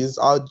references,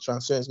 how the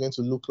transition is going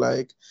to look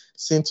like,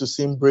 scene to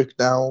scene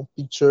breakdown,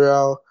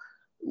 pictorial.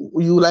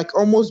 You like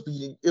almost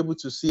be able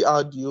to see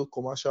how the whole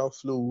commercial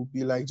flow will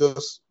be like,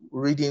 just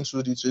reading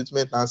through the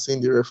treatment and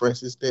seeing the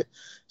references there.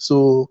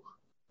 So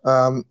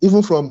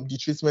even from the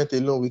treatment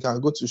alone, we can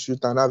go to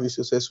shoot and have a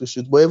successful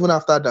shoot. But even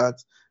after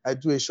that, I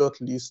do a short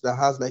list that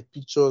has like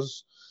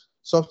pictures,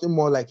 something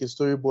more like a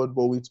storyboard,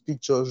 but with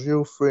pictures,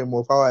 real frame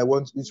of how I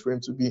want each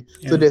frame to be.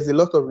 Yeah. So there's a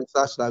lot of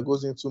research that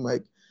goes into my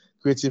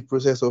creative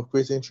process of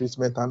creating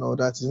treatment and all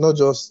that. It's not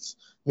just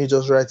me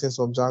just writing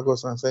some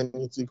jargons and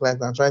sending it to the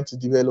client and trying to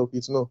develop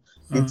it. No,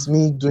 it's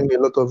me doing a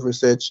lot of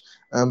research,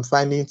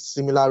 finding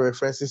similar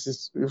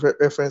references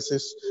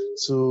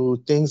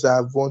to things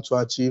I want to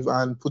achieve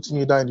and putting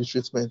it down in the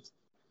treatment.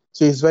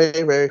 So it's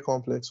very, very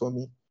complex for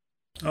me.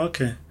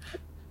 Okay.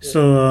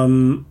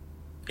 So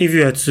if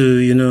you had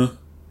to,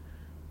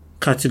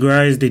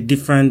 categorize the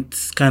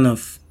different kind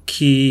of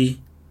key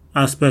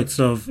aspects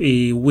of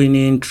a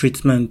winning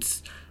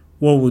treatment,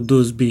 what would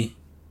those be?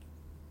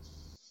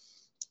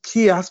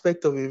 Key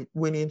aspect of a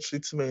winning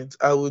treatment,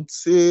 I would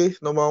say,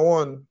 number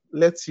one,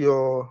 let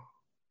the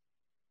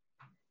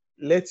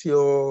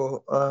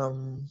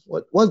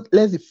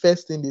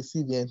first thing they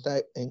see be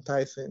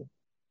enticing.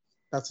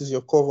 That is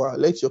your cover.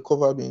 Let your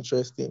cover be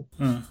interesting.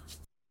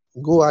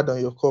 Go hard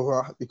on your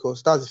cover,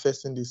 because that's the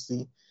first thing they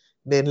see.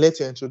 Then let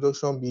your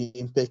introduction be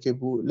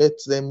impeccable. Let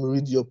them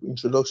read your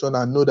introduction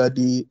and know that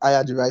they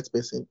hired the right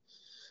person.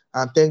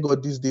 And thank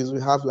God these days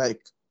we have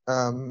like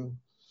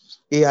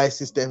AI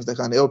systems that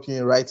can help you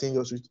in writing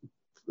your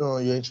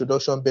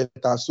introduction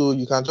better. So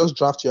you can just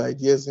draft your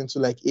ideas into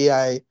like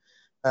AI,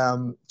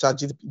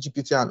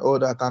 ChatGPT and all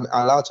that, and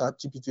allow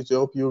ChatGPT to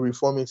help you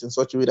reform it in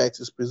such a way that it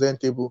is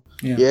presentable.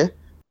 Yeah.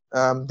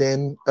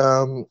 Then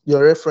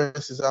your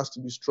references has to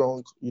be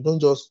strong. You don't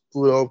just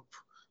put up,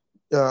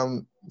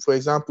 for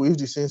example, if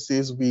the scene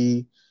says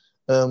we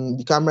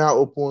The camera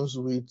opens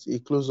with a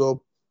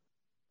close-up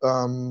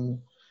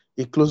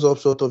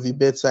shot of a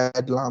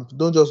bedside lamp.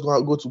 Don't just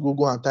go to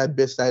Google and type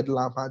bedside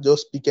lamp and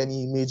just pick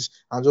any image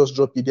and just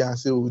drop it there and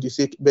say, oh, they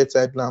say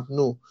bedside lamp.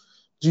 No.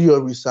 Do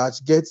your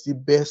research. Get the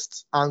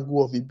best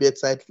angle of a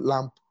bedside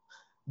lamp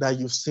that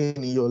you've seen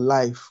in your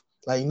life.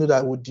 Like,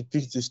 that would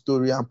depict the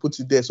story and put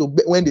it there. So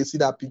when they see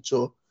that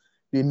picture,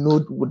 they know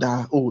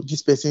that, oh,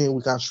 this person,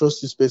 we can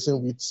trust this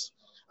person with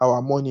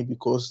our money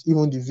because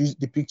even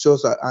the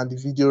pictures and the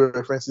video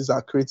references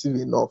are creative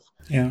enough.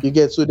 Yeah. You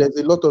get, so there's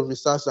a lot of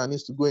research that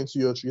needs to go into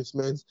your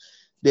treatment.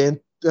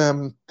 Then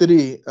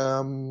 3,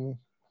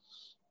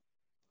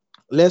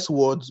 less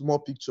words,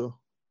 more picture.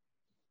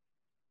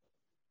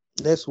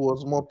 Less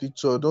words, more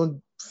picture.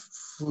 Don't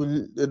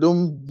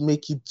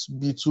make it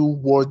be too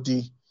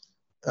wordy.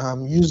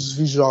 Use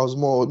visuals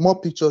more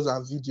pictures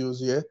and videos.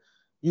 Yeah,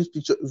 use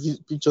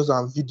pictures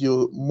and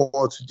video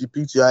more to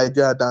depict your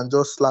idea than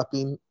just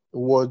slapping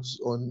words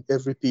on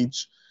every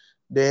page.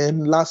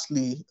 Then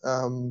lastly,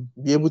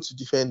 be able to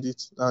defend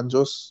it and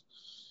just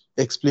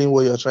explain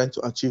what you're trying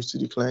to achieve to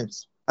the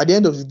clients. At the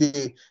end of the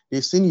day,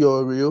 they've seen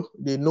your reel,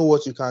 they know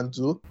what you can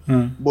do,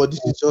 but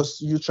this is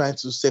just you trying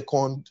to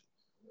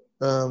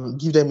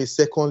give them a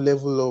second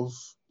level of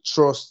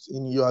trust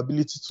in your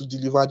ability to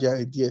deliver their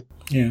idea.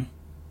 Yeah.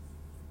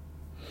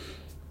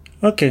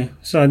 Okay,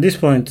 so at this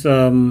point,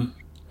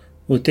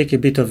 we'll take a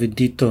bit of a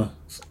detour.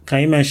 Can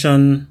you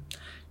mention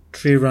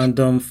 3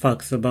 random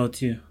facts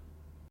about you?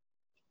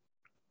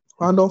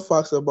 Random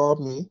facts about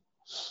me?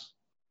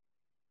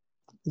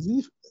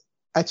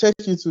 I check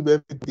YouTube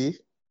every day.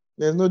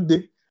 There's no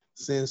day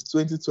since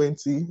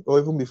 2020 or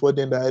even before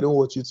then that I don't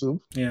watch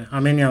YouTube. Yeah, how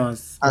many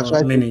hours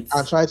or minutes?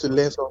 I try to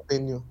learn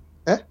something new.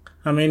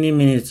 How many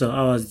minutes or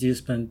hours do you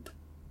spend?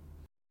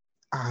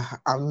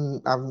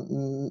 I'm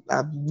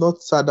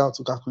not sat down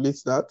to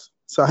calculate that,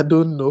 so I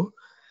don't know.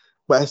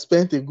 But I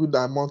spent a good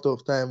amount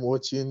of time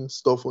watching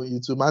stuff on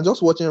YouTube. I'm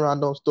just watching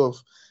random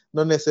stuff,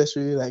 not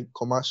necessarily like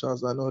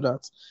commercials and all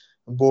that.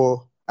 But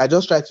I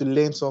just try to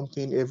learn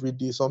something every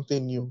day,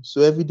 something new.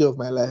 So every day of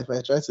my life,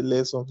 I try to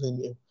learn something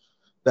new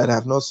that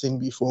I've not seen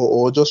before,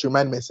 or just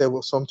remind myself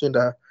of something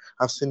that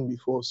I've seen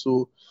before.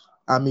 So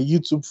I'm a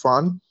YouTube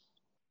fan.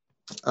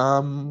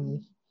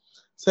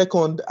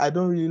 Second, I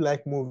don't really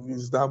like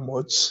movies that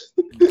much.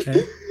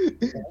 Okay.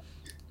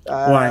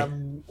 Why?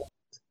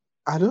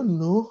 I don't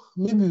know.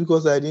 Maybe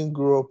because I didn't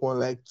grow up on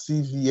like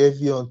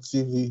heavy on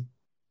TV.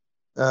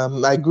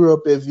 I grew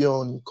up heavy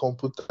on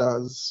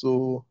computers,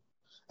 so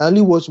I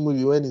only watch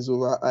movie when it's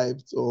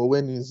overhyped or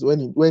when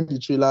the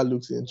trailer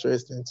looks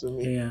interesting to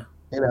me. Yeah.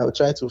 And I'll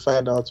try to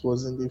find out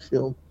what's in the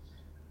film.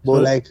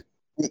 But like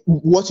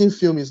watching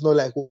film is not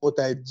like what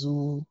I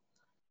do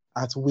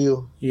at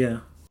will. Yeah.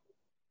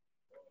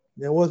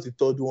 Then what's the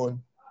third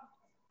one?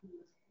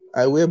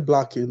 I wear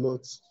black a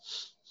lot.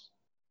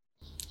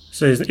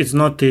 So it's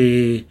not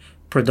a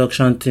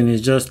production thing.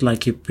 It's just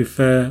like you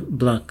prefer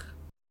black.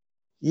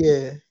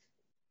 Yeah.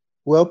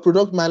 Well,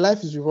 my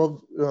life is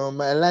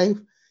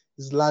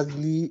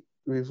largely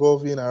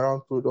revolving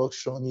around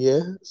production.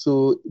 Yeah.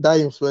 So that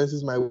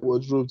influences my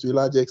wardrobe to a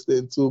large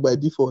extent. So by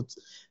default,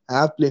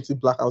 I have plenty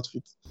black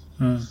outfits.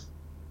 And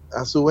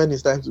so when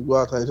it's time to go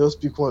out, I just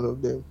pick one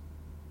of them.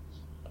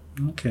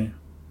 Okay.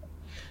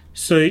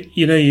 So,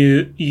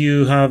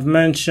 you have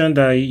mentioned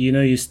that,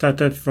 you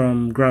started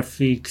from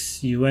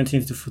graphics, you went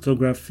into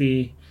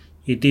photography,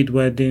 you did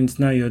weddings,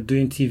 now you're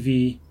doing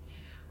TV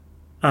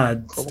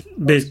ads.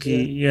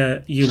 Basically,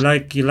 yeah, you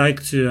like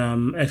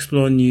to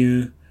explore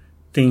new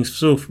things.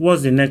 So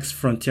what's the next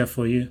frontier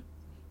for you?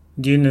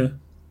 Do you know?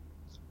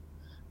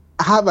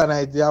 I have an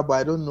idea, but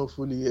I don't know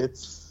fully yet.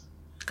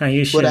 Can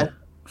you share?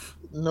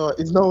 No,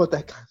 it's not what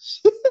I can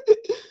share.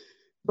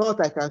 Not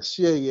what I can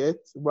share yet,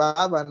 but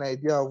I have an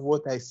idea of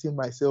what I see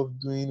myself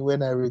doing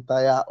when I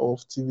retire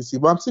off TVC.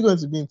 But I'm still going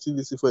to be in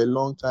TVC for a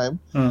long time.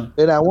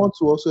 Then I want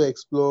to also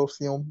explore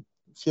film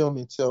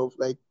itself,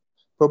 like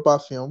proper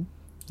film.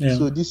 Yeah.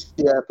 So this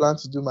year I plan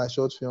to do my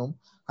short film.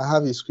 I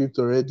have a script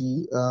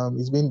already.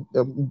 It's been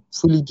a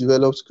fully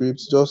developed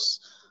script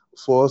just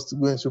for us to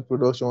go into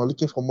production. We're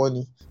looking for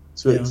money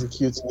to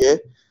execute. Yeah.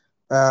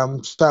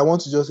 So I want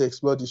to just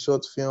explore the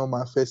short film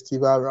and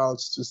festival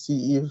routes to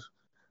see if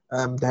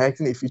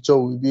directing a feature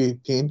will be a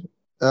thing.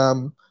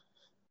 But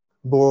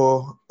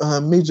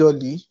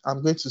majorly,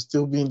 I'm going to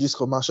still be in this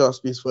commercial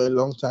space for a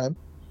long time.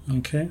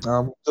 Okay.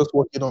 Just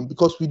working on,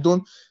 because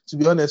to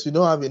be honest, we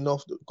don't have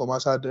enough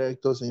commercial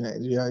directors in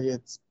Nigeria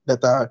yet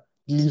that are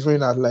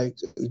delivering at like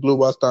a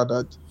global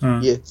standard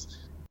yet.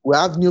 We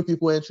have new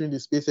people entering the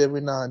space every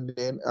now and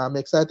then. I'm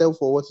excited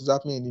for what is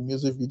happening in the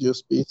music video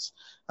space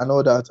and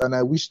all that. And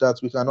I wish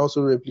that we can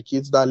also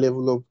replicate that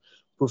level of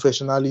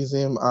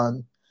professionalism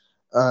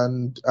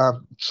and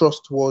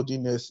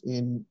trustworthiness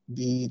in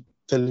the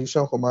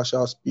television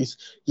commercial space.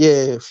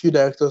 Yeah, a few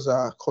directors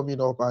are coming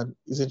up, and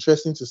it's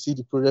interesting to see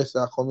the projects that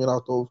are coming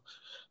out of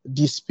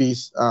this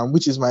space,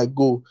 which is my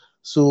goal.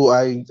 So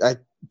I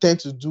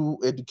tend to do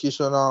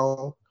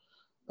educational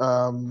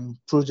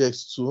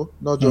projects too,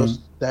 not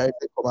just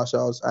directing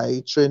commercials.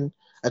 I train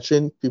I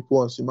train people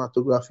on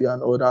cinematography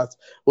and all that.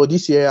 But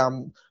this year,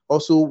 I'm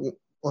also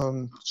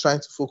trying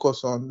to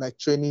focus on like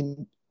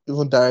training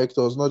even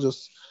directors, not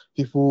just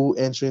people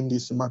entering the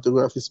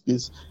cinematography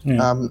space.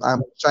 Yeah.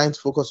 I'm trying to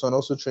focus on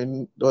also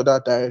training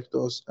other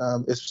directors,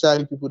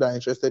 especially people that are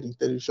interested in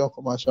television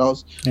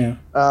commercials. Yeah.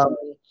 Um,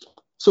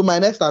 so my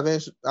next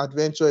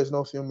adventure is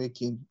not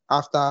filmmaking.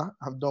 After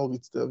I'm done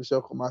with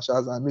television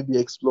commercials and maybe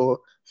explore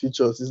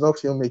features, it's not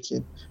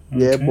filmmaking.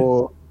 Yeah,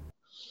 Okay.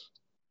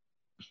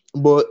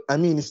 but I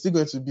mean, it's still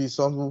going to be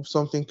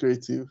something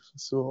creative.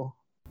 So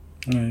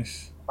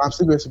Nice. I'm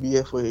still going to be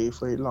here for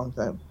a long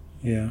time.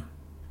 Yeah.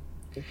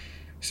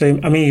 So,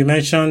 I mean, you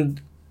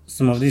mentioned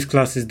some of these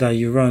classes that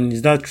you run.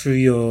 Is that through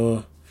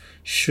your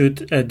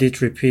shoot,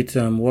 edit, repeat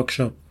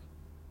workshop?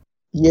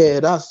 Yeah,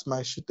 that's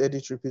my shoot,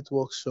 edit, repeat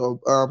workshop.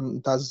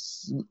 It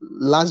has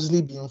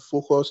largely been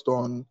focused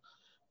on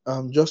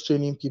just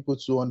training people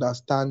to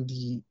understand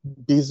the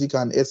basic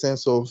and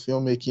essence of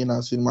filmmaking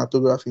and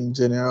cinematography in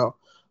general.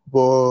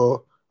 But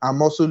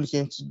I'm also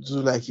looking to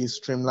do like a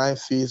streamlined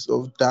phase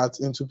of that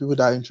into people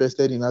that are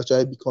interested in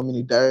actually becoming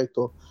a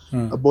director.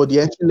 But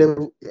the entry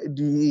level,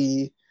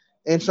 the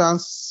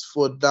entrance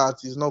for that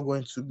is not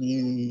going to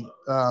be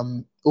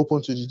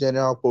open to the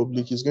general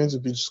public. It's going to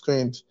be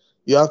screened.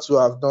 You have to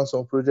have done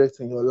some projects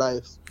in your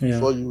life Yeah.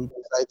 before you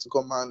decide to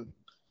come and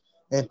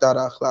enter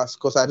that class,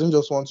 because I don't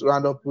just want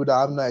random people that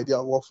have no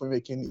idea what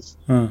filmmaking is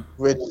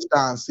register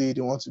and say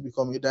they want to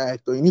become a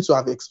director. You need to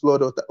have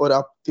explored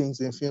other things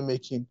in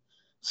filmmaking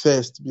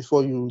first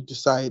before you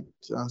decide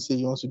and say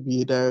you want to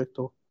be a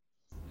director.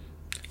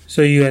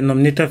 So you are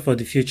nominated for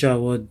the Future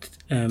Award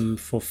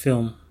for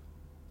film.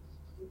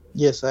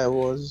 Yes, I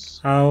was.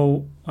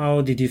 How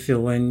did you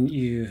feel when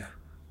you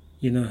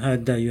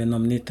heard that you were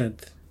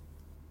nominated?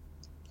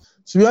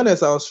 To be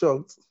honest, I was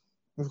shocked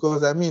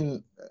because I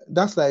mean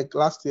that's like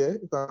last year,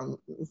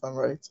 if I'm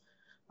right,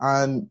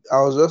 and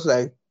I was just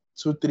like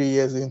 2-3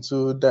 years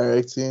into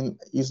directing.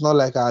 It's not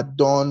like I'd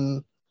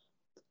done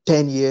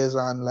 10 years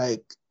and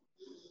like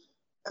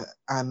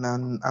and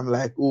I'm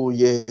like, oh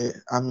yeah,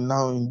 I'm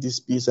now in this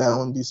piece, I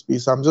own this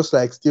piece. I'm just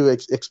like still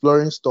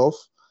exploring stuff.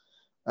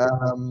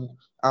 Um,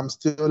 I'm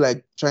still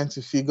like trying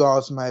to figure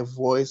out my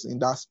voice in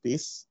that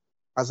space.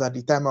 As at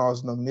the time I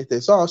was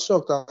nominated, so I was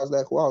shocked. I was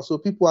like, wow, so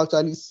people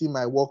actually see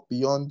my work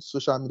beyond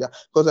social media.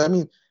 Because I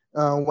mean,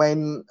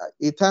 when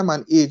a time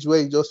and age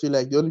where you just feel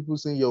like the only people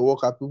seeing your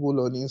work are people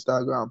on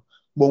Instagram,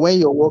 but when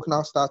your work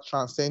now starts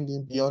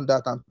transcending beyond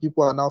that, and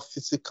people are now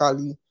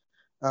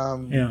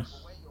um, Yeah.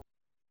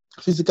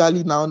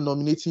 physically now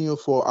nominating you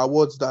for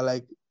awards that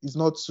like it's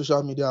not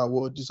social media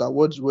awards, it's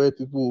awards where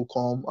people will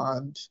come,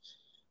 and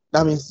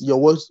that means your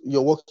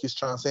work is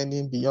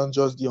transcending beyond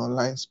just the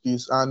online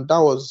space, and that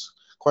was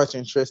quite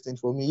interesting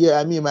for me. Yeah,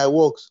 I mean my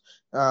works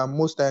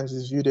most times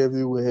is viewed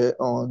everywhere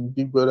on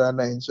Big Brother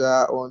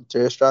Nigeria, on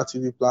terrestrial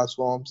TV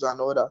platforms and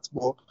all that,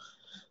 but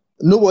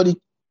nobody,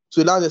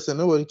 to a large extent,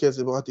 nobody cares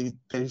about a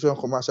television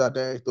commercial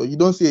director. You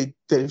don't see a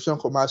television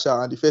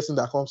commercial and the first thing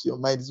that comes to your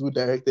mind is who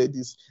directed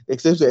this,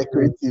 except you're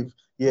creative.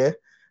 Yeah.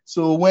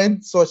 So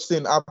when such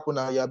thing happen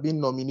and you're being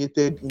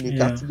nominated in a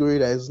Yeah. category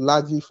that is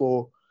largely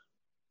for,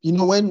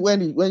 when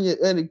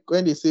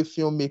they say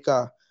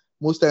filmmaker,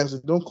 most times we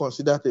don't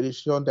consider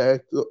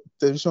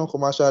television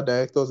commercial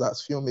directors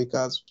as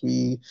filmmakers.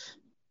 We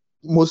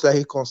most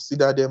likely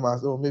consider them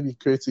as, oh, maybe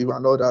creative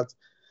and all that.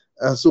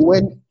 So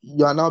when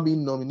you are now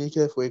being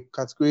nominated for a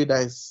category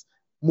that is,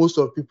 most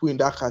of people in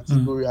that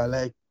category are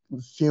like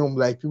film,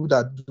 like people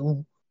that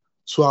do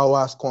 2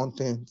 hours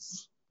content,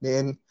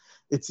 then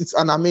it's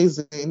an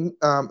amazing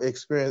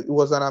experience. It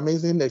was an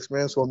amazing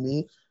experience for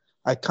me.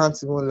 I can't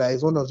even lie.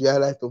 It's one of the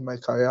highlights of my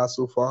career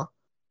so far.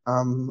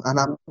 And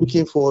I'm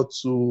looking forward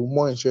to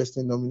more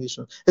interesting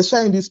nominations,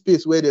 especially in this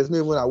space where there's no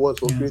even awards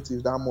for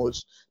creatives that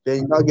much.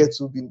 Then you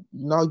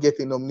now get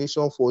a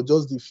nomination for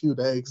just the few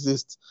that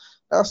exist.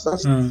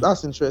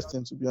 That's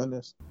interesting, to be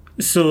honest.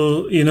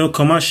 So,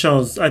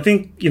 commercials, I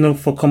think,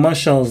 for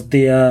commercials,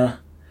 they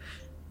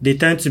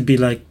tend to be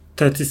like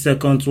 30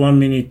 seconds, 1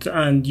 minute.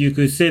 And you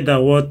could say that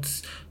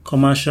what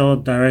commercial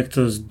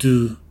directors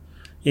do,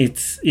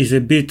 it is a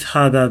bit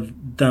harder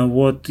than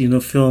what,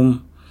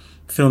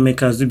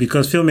 filmmakers do,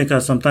 because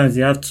filmmakers sometimes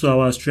they have 2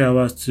 hours, 3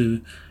 hours to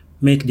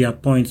make their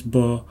points.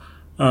 But,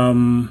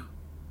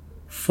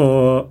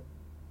 for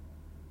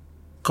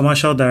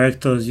commercial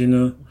directors,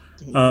 you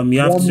have 1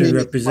 to minute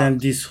represent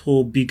max. this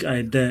whole big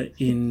idea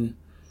in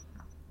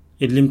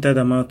a limited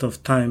amount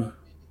of time.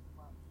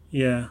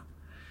 Yeah.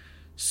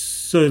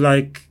 So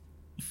like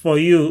for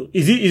you,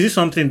 is it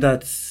something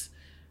that's,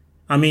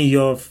 I mean,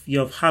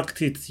 you've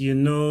hacked it,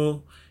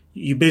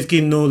 you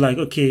basically know like,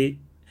 okay,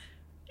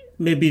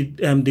 maybe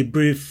the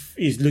brief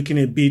is looking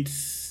a bit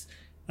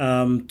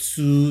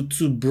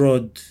too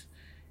broad.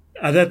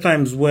 Are there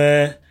times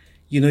where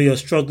you're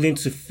struggling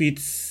to fit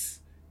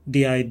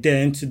the idea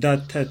into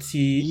that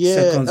 30 Yeah.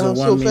 seconds or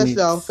So one firstly,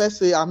 minute? I'll first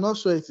say I'm not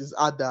sure it is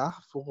harder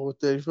for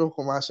television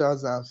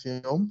commercials and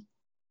film.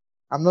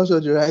 I'm not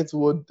sure the right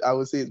word I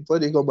would say before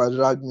they come and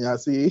drag me and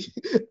say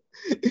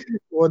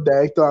one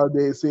director out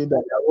there is saying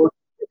that.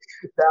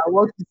 their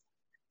work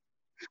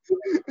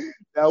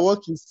their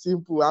work is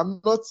simple.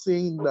 I'm not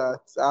saying that.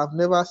 I've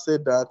never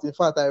said that. In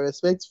fact, I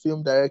respect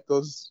film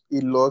directors a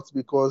lot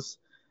because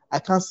I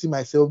can't see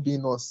myself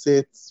being on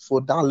set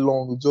for that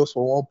long just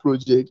for one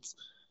project.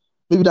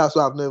 Maybe that's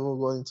why I've never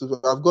gone into.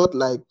 I've got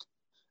like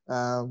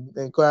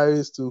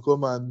inquiries to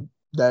come and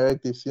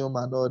direct a film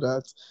and all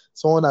that.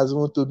 Someone has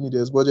even told me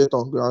there's budget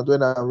on ground.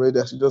 When I'm ready,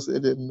 I should just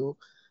let them know.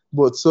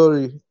 But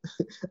sorry,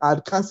 I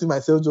can't see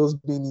myself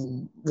just being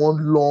in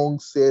one long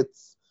set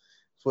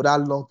for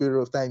that long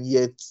period of time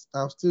yet.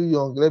 I'm still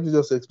young. Let me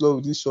just explore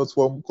with this short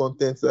form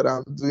content that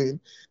I'm doing.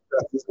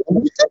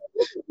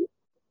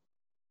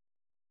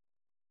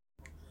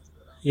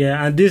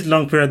 Yeah, and this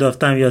long period of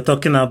time you're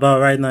talking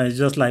about right now is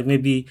just like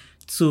maybe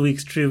 2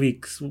 weeks, 3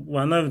 weeks.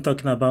 We're not even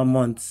talking about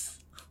months.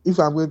 If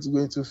I'm going to go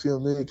into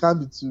film, then it can't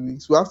be 2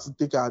 weeks. We have to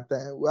take our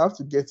time. We have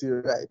to get it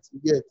right.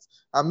 Get.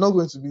 I'm not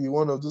going to be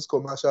one of those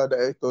commercial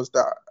directors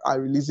that are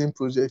releasing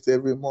projects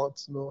every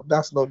month. No,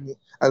 that's not me.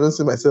 I don't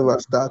see myself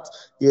as that.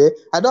 Yeah,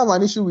 I don't have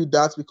an issue with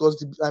that because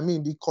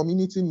the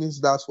community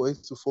needs that for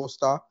it to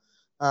foster.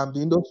 The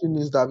industry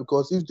needs that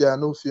because if there are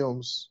no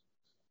films,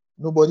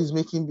 nobody's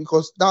making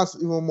because that's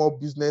even more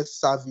business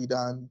savvy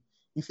than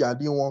if you are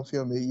doing one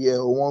film a year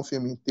or one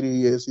film in 3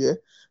 years. Yeah,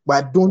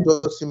 but I don't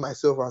just see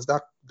myself as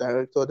that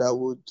director that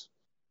would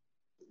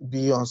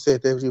be on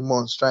set every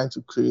month trying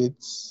to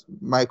create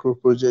micro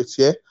projects.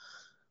 Yeah,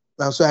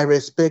 and so I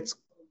respect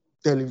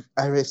film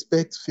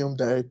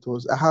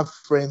directors. I have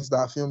friends that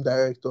are film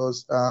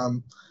directors,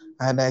 and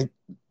I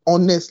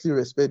honestly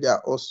respect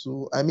their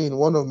also. I mean,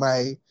 one of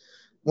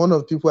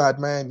the people I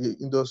admire in the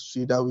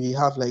industry that we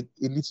have like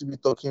a little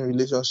bit talking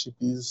relationship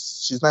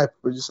is she's not a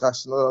producer,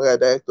 she's not a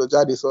director,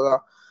 Jade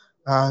Sola,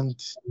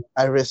 and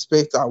I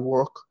respect her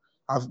work.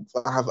 I've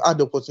had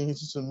the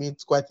opportunity to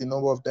meet quite a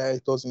number of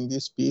directors in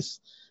this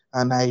space,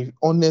 and I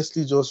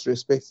honestly just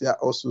respect that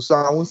also. So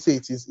I won't say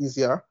it is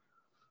easier.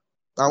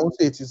 I won't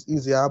say it is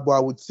easier, but I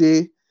would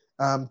say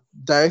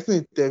directing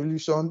a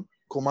television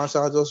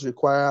commercial just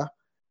require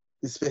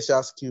the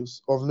special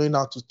skills of knowing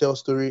how to tell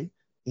story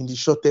in the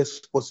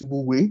shortest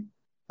possible way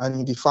and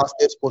in the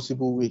fastest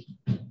possible way.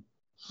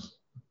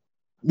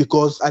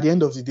 Because at the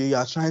end of the day, you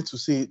are trying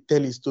to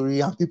tell a story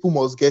and people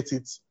must get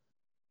it.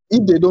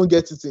 If they don't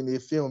get it in a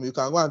film, you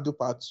can go and do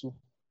part two,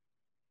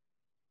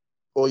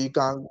 or you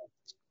can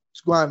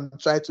go and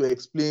try to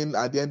explain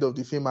at the end of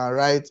the film and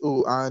write,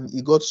 oh, and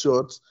he got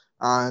shot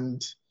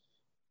and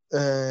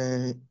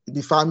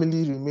the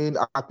family remained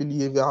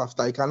happily ever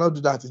after. You cannot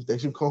do that in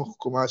television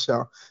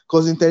commercial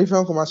because in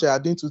television commercial you are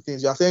doing two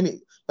things. You are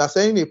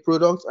selling a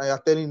product and you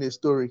are telling a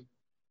story.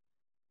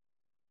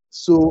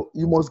 So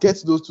you must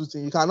get those two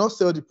things. You cannot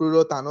sell the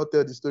product and not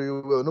tell the story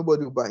well.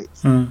 Nobody will buy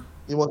it.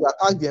 You must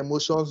attack the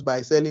emotions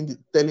by telling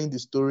the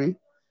story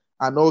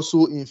and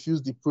also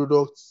infuse the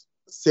product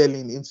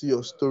selling into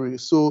your story.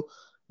 So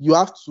you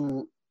have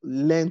to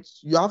know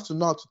how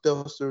to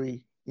tell a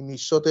story in the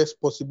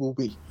shortest possible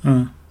way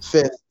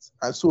first.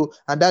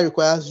 And that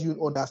requires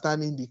you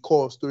understanding the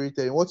core of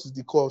storytelling. What is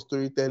the core of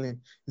storytelling?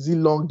 Is it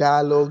long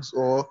dialogues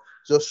or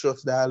just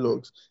short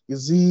dialogues?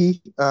 Is it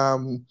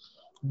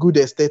good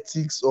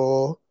aesthetics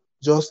or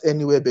just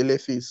anywhere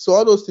belefice? So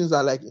all those things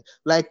are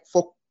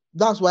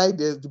that's why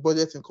the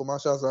budget in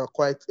commercials are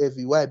quite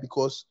heavy. Why?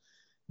 Because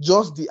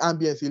just the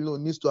ambience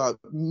alone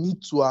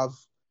need to have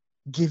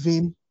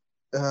given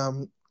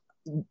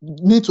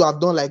need to have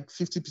done like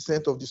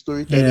 50% of the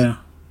storytelling. Yeah.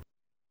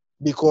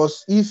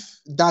 Because if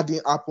that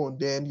didn't happen,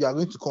 then you are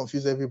going to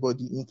confuse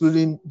everybody,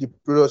 including the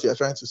products you are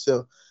trying to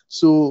sell.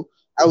 So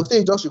I would say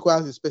it just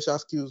requires a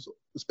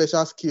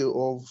special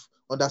skill of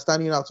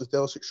understanding how to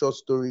tell a short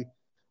story.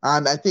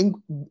 And I think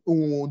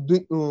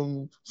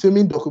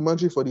filming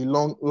documentary for the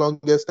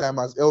longest time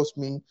has helped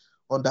me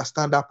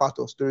understand that part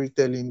of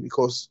storytelling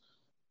because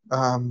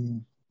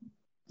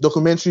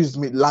documentary is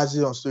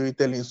largely on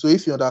storytelling. So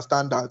if you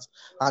understand that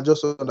and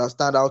just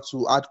understand how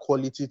to add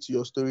quality to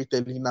your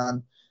storytelling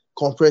and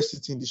compress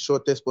it in the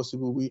shortest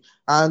possible way.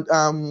 And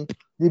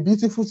the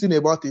beautiful thing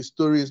about a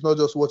story is not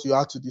just what you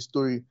add to the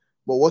story,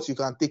 but what you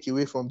can take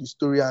away from the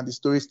story, and the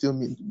story still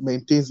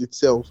maintains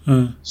itself.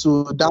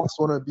 So that's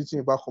one of the beauty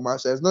about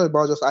commercial. It's not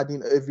about just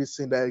adding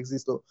everything that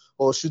exists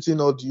or shooting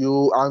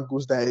audio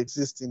angles that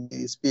exist in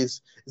the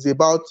space. It's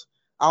about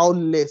how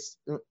less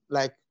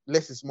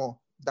is more.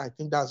 I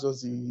think that's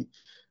just the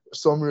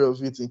summary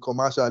of it in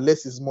commercial.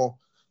 Less is more.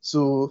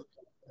 So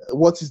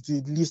what is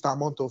the least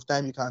amount of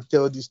time you can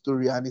tell the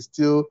story and it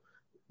still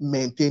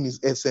maintain its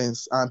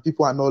essence and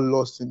people are not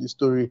lost in the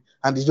story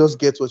and they just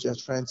get what you're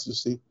trying to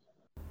say.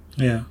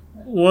 Yeah.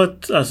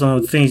 What are some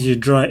of the things you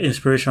draw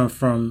inspiration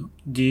from?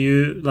 Do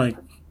you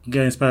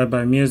get inspired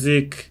by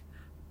music,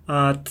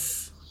 art?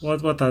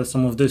 What are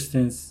some of those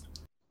things?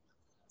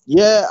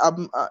 Yeah,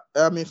 I'm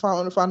a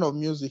fan of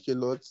music a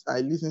lot. I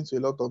listen to a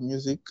lot of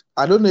music.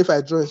 I don't know if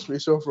I draw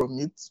inspiration from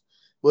it,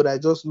 but I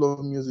just love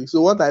music.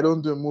 So what I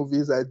don't do in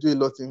movies, I do a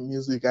lot in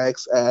music. I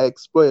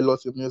explore a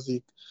lot in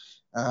music.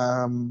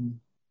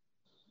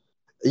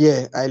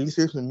 Yeah, I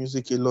listen to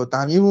music a lot,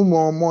 and even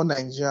more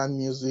Nigerian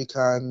music,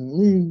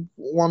 and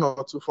one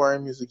or two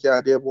foreign music here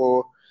and there.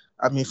 But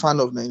I'm a fan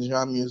of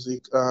Nigerian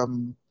music.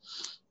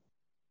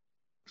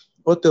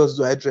 What else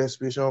do I draw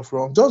inspiration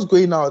from? Just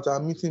going out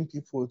and meeting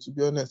people. To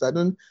be honest, I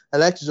don't. I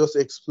like to just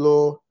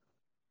explore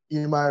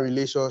human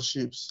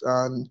relationships,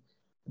 and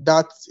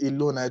that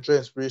alone I draw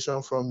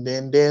inspiration from.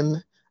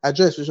 Then I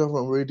draw inspiration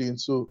from reading.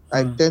 So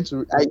I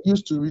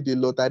used to read a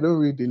lot. I don't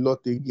read a lot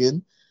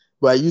again,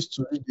 but I used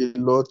to read a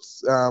lot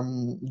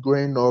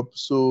growing up.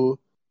 So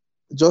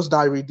just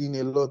that reading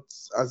a lot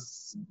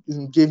as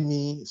gave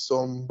me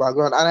some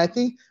background. And I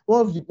think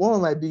one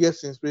of my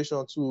biggest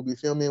inspiration too will be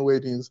filming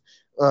weddings.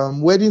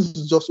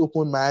 Weddings just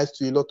opened my eyes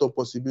to a lot of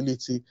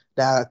possibility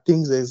that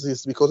things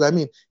exist. Because I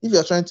mean, if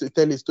you're trying to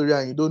tell a story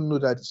and you don't know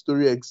that the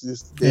story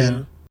exists,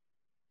 then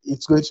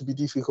it's going to be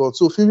difficult.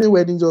 So filming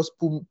weddings just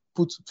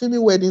put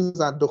filming weddings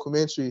and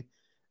documentary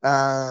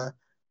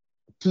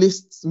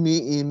placed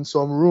me in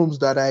some rooms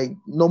that I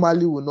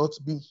normally would not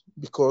be,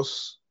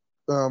 because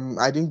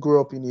I didn't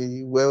grow up in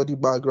a wealthy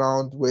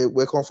background.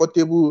 We're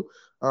comfortable.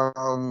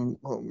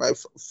 My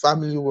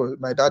family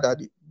my dad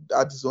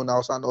had his own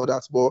house and all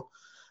that, but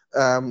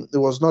it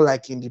was not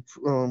like in the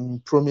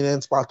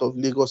prominent part of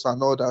Lagos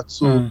and all that.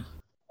 So,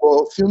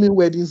 but filming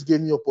weddings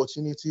gave me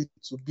opportunity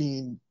to be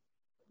in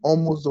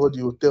almost all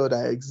the hotel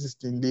that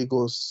exist in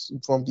Lagos,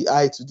 from the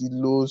high to the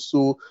low.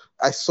 So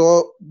I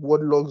saw what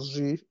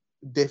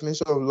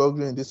definition of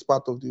luxury in this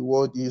part of the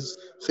world is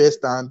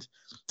firsthand.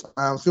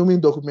 Filming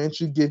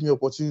documentary gave me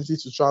opportunity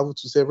to travel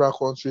to several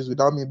countries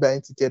without me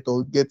buying ticket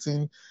or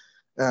getting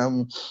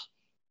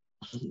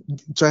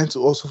trying to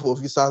also for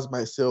visas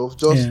myself.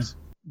 Just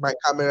my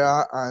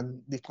camera,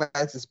 and the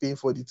client is paying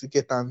for the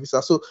ticket and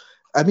visa. So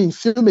I mean,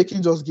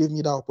 filmmaking just gave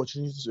me that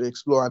opportunity to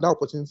explore, and that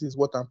opportunity is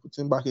what I'm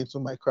putting back into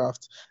my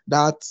craft.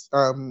 The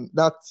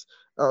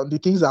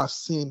things I've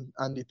seen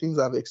and the things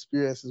I've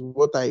experienced is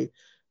what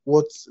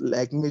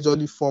like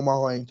majorly form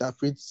how I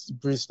interpret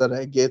briefs that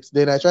I get.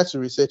 Then I try to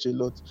research a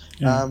lot.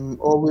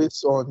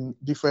 Always on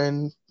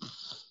different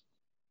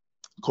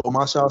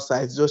commercial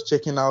sites, just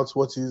checking out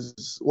what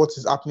is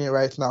happening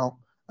right now.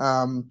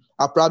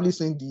 I've probably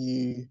seen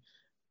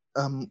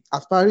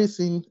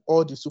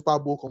all the Super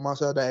Bowl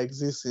commercial that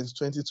exists since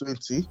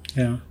 2020.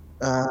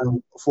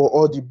 For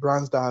all the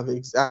brands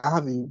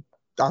that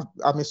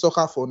I'm a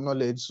sucker for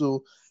knowledge,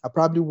 so I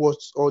probably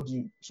watched all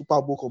the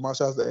Super Bowl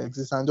commercials that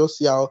exist and just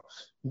see how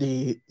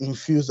they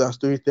infuse their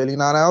storytelling.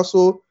 And I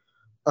also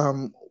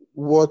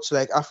watch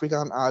like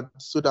African art,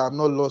 so that I'm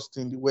not lost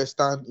in the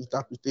Western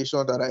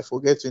interpretation, that I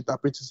forget to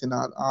interpret it in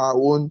our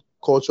own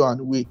culture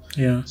and way.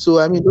 So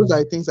I mean, those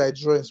are things I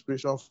draw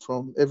inspiration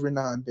from every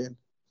now and then.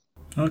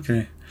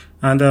 Okay.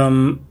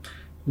 And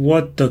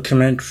what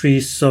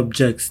documentary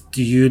subjects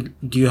do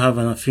you have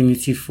an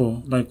affinity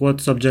for? Like,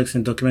 what subjects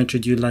in documentary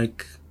do you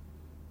like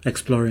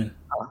exploring?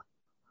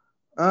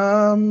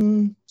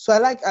 So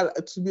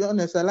to be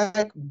honest, I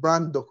like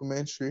brand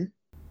documentary.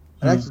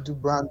 I like to do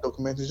brand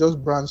documentary,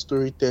 just brand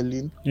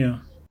storytelling.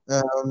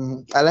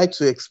 I like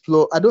to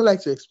explore. I don't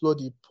like to explore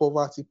the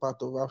poverty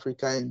part of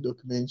Africa in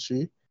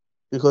documentary,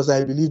 because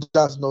I believe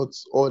that's not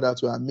all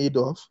that we are made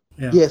of.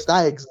 Yes,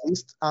 that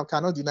exists. I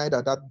cannot deny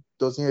that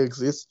doesn't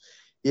exist.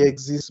 It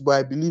exists, but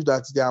I believe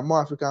that there are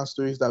more African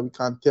stories that we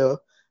can tell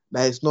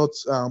that is not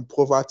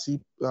poverty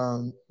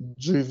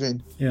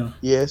driven.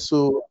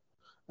 So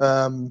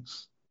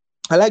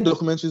I like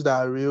documentaries that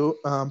are real,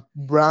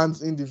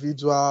 brands,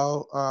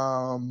 individual.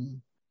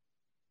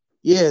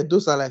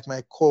 Those are like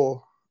my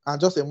core, and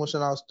just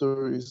emotional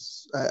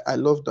stories. I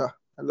love that.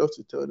 I love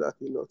to tell that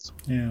a lot.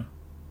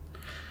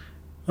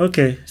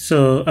 Okay,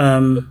 so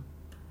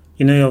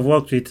you've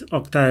worked with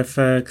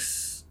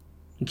OctaFX,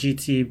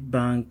 GT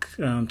Bank,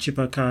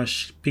 Cheaper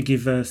Cash,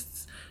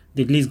 Piggyvest.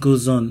 The list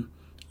goes on.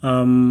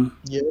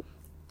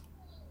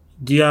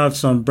 Do you have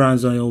some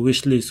brands on your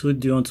wish list? Who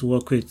do you want to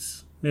work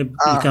with? Maybe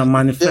you can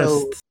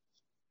manifest.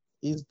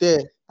 It's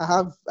there.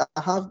 I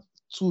have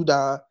two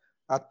that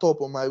are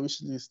top on my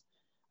wish list.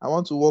 I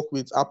want to work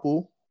with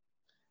Apple,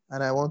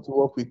 and I want to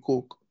work with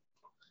Coke.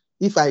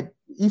 If I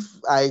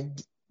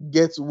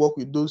get to work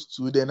with those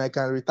two, then I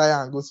can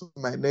retire and go to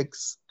my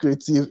next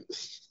creative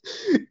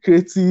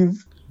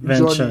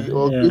venture, journey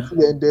or creative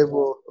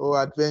endeavor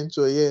or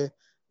adventure.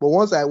 But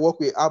once I work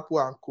with Apple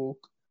and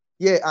Coke,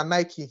 and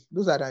Nike,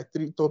 those are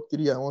the top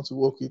three I want to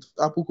work with: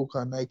 Apple, Coke,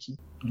 and Nike.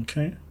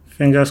 Okay,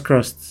 fingers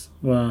crossed.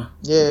 Wow.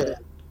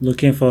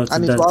 Looking forward to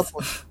that.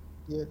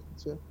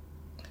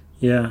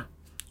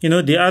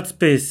 The art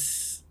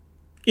space,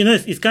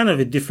 it's kind of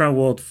a different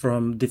world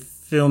from the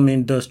film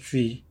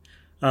industry,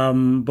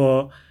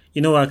 but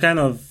we're kind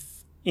of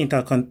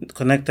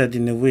interconnected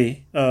in a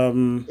way.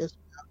 And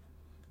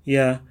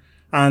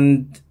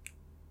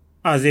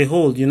as a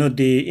whole,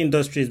 the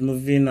industry is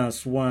moving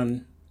as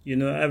one.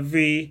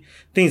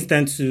 Things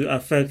tend to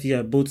affect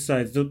both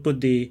sides, both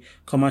the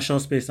commercial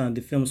space and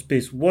the film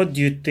space. What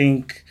do you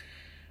think,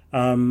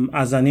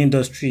 as an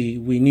industry,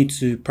 we need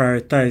to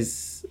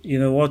prioritize?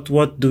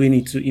 What do we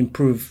need to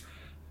improve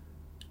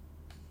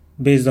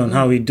based on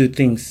how we do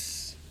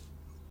things?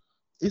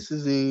 this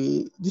is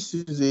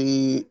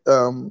a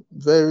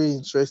very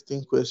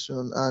interesting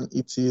question, and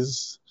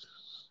it's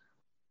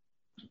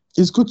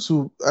good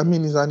to, I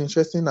mean, it's an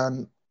interesting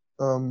and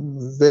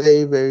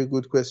very, very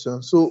good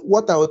question. So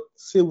what I would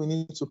say we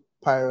need to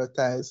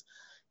prioritize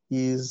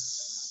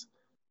is,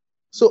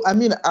 so I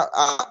mean,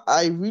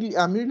 I'm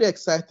really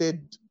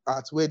excited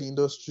at where the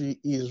industry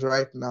is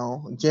right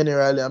now.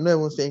 Generally, I'm not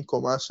even saying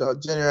commercial.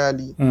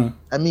 Generally,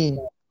 I mean,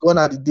 gone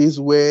are the days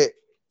where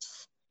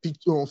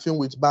film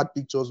with bad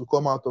pictures will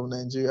come out of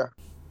Nigeria.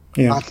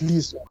 Yeah. At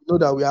least we know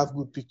that we have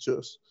good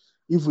pictures.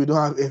 If we don't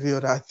have every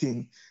other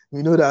thing,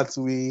 we know that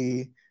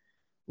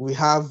we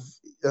have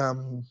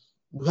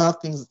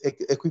things,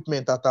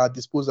 equipment at our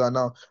disposal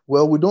now.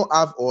 Well, we don't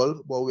have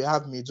all, but we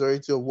have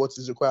majority of what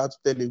is required to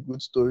tell a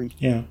good story.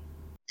 Yeah.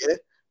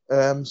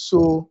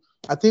 So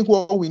I think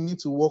what we need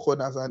to work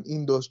on as an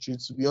industry,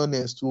 to be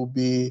honest, would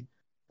be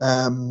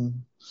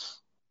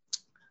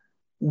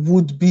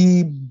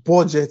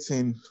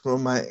budgeting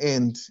from my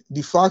end.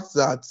 The fact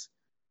that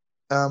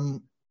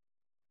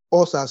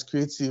us as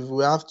creative,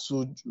 we have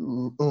to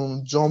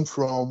jump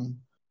from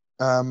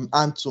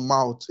hand to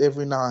mouth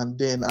every now and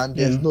then, and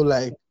there's no,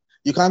 like,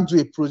 you can't do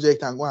a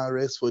project and go and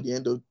rest till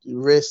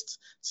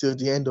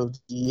the end of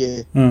the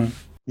year,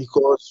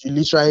 because you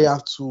literally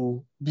have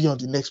to be on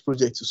the next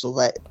project to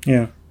survive.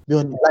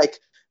 Like,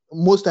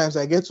 most times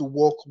I get to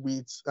work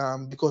with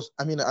because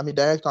I'm a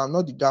director, I'm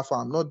not the gaffer,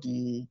 I'm not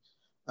the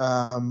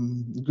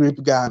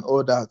grape guy and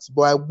all that,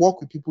 but I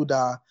work with people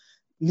that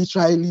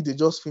literally they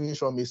just finished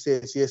from a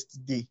set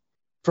yesterday,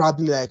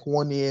 probably like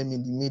 1 a.m.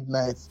 in the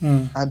midnight,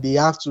 and they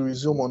have to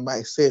resume on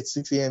my set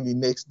 6 a.m. the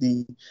next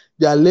day.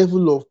 Their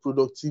level of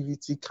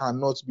productivity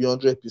cannot be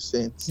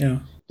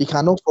 100%. They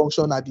cannot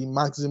function at the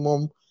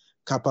maximum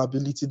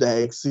capability that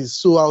exists.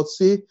 So I would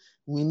say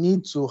we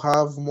need to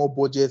have more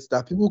budgets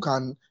that people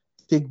can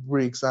take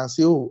breaks and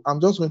say, oh, I'm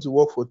just going to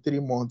work for 3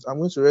 months, I'm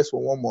going to rest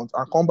for 1 month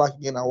and come back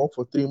again and work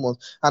for 3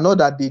 months, and not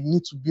that they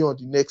need to be on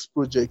the next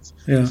project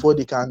before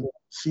they can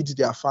feed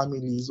their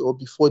families, or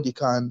before they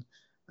can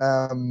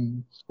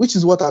which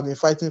is what I've been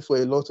fighting for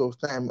a lot of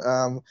time.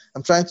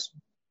 I'm trying to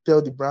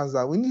tell the brands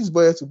that we need this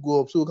budget to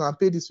go up so we can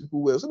pay these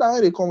people well, so that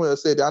when they come and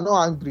say, they are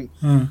not angry.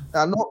 They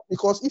are not,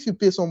 because if you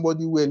pay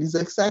somebody well, he's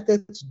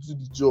excited to do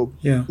the job.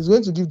 He's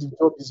going to give the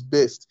job his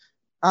best.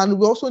 And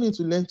we also need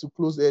to learn to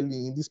close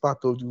early in this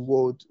part of the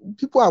world.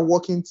 People are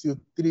working till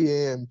 3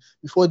 a.m.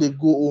 before they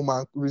go home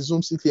and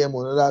resume 6 a.m.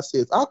 on another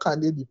set. How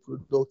can they be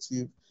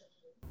productive?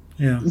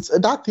 It's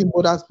that thing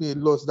bothers me a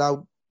lot,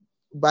 that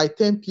by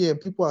 10 p.m.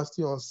 people are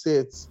still on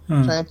set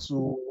trying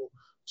to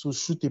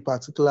shoot a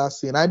particular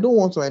scene. I don't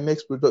want my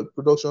next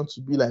production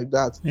to be like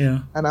that.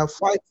 And I'm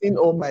fighting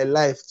all my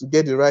life to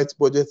get the right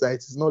budget that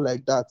it is not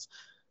like that.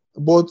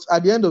 But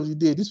at the end of the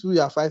day, these people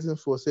you are fighting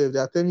for self, they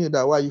are telling you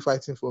that, why are you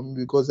fighting for me?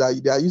 Because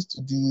they are used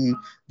to the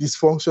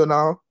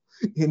dysfunctional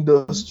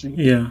industry.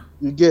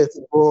 You get,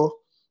 or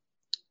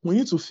we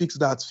need to fix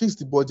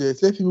the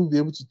budget, let people be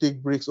able to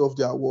take breaks off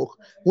their work.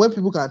 When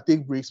people can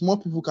take breaks,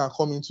 more people can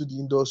come into the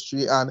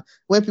industry, and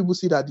when people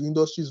see that the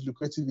industry is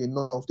lucrative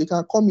enough, they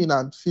can come in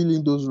and fill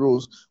in those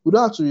roles. We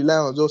don't have to rely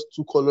on just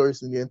 2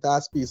 colorists in the entire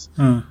space.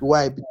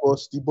 Why?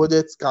 Because the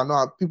budgets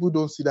cannot, people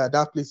don't see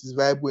that place is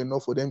viable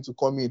enough for them to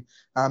come in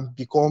and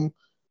become,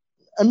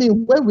 I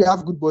mean, when we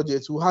have good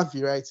budgets, we'll have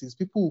varieties.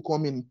 People will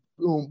come in,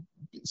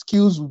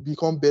 skills will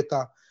become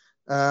better.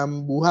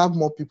 We'll have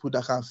more people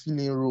that can fill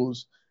in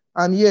roles.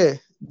 And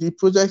the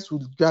projects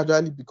will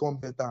gradually become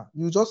better.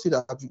 You just see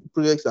that the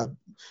projects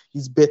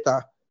is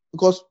better,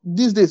 because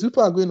these days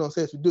people are going on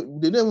set. They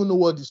don't even know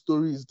what the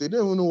story is. They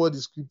don't even know what the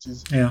script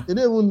is. They don't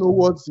even know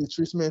what the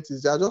treatment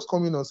is. They are just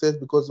coming on set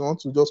because they want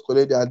to just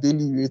collect their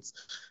daily rates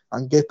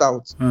and get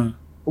out.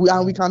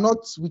 We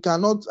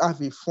cannot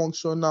have a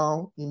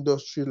functional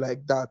industry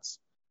like that.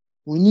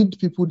 We need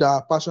people that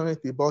are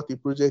passionate about a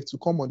project to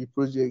come on the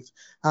project.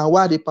 And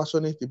why are they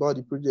passionate about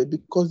the project?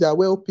 Because they are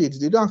well paid.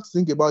 They don't have to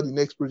think about the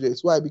next project.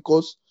 Why?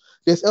 Because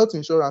there's health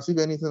insurance if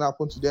anything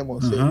happens to them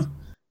on set.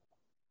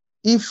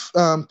 If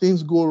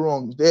things go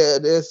wrong,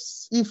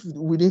 if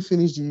we didn't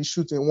finish the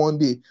shoot in 1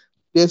 day,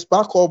 there's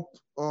backup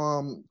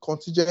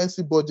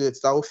contingency budgets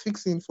that will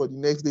fix in for the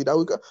next day.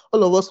 That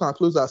all of us can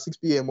close at 6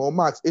 p.m. or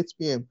max 8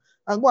 p.m.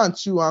 and go and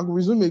chill and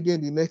resume again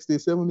the next day,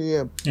 7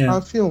 a.m.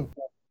 and film.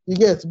 You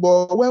get,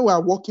 but when we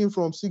are working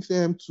from 6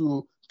 a.m.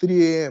 to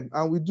 3 a.m.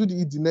 and we do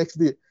the next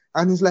day,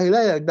 and it's like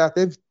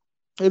that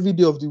every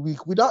day of the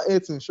week, without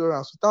health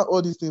insurance, without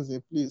all these things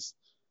in place,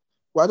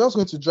 we're just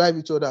going to drive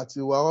each other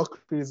till we're all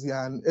crazy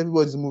and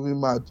everybody's moving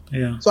mad.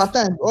 So at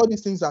times, all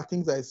these things are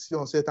things I see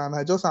on set, and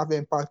I just have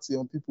empathy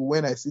on people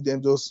when I see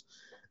them just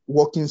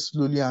working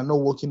slowly and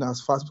not working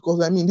as fast.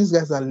 Because I mean, these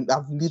guys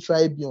have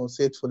literally been on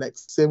set for like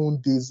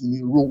 7 days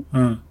in a row.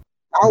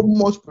 How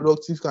much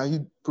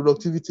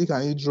productivity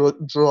can you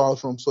draw out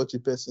from such a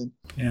person?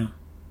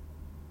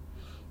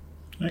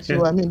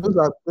 So I mean, those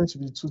are going to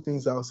be 2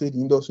 things I would say the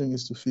industry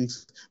needs to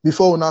fix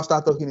before we now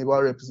start talking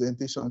about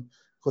representation.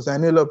 Because I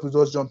know a lot of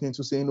people just jump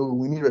into saying, "Oh,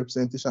 we need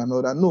representation and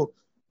all that." No,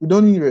 We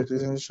don't need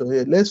representation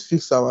here. Let's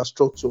fix our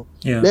structure.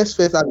 Yeah. Let's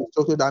first have a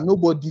structure that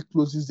nobody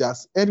closes their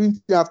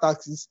anything after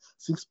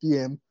 6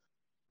 p.m.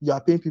 You are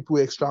paying people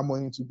extra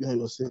money to be on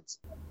your set.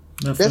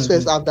 Definitely. Let's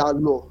first have that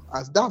law.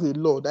 As that's a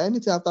law that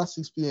anything after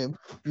 6 p.m.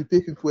 you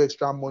pay people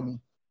extra money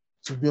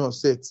to be on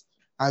set,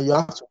 and you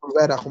have to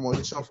provide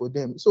accommodation for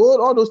them. So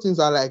all those things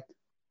are like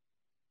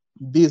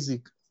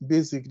basic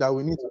that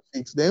we need to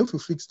fix. Then if we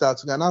fix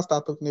that, we can now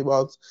start talking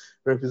about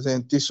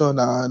representation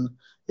and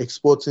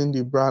exporting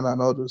the brand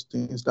and all those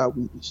things that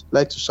we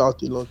like to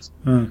shout a lot.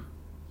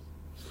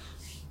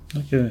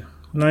 Okay,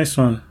 nice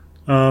one.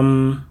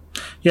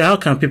 Yeah, how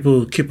can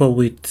people keep up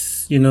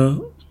with,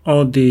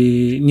 all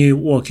the new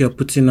work you're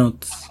putting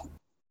out?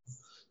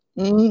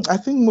 I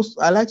think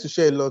I like to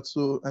share a lot.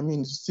 So, I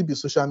mean, still be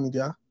social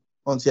media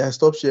until I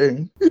stop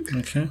sharing.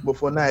 Okay. But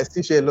for now, I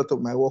still share a lot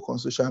of my work on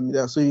social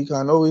media. So you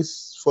can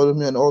always follow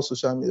me on all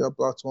social media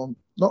platforms.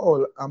 Not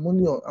all. I'm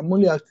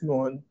only active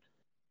on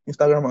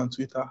Instagram and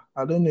Twitter.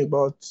 I don't know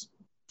about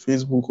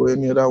Facebook or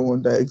any other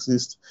one that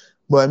exists.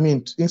 But I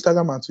mean,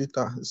 Instagram and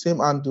Twitter, same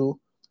handle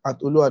at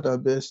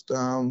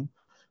oluwadabest.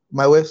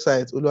 My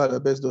website,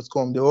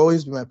 oluwadabest.com. There will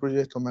always be my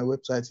project on my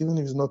website, even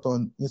if it's not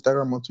on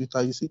Instagram or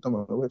Twitter. You see it on my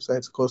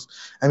website because,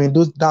 I mean,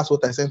 that's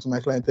what I send to my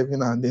client every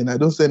now and then. I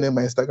don't send them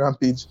my Instagram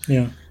page.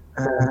 Yeah.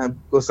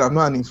 Because I'm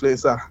not an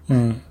influencer.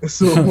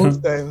 So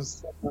most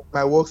times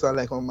my works are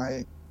like on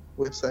my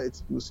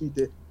website. You'll see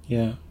there.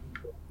 Yeah.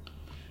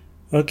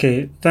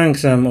 Okay.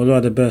 Thanks,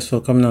 Oluwadabest,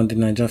 for coming on the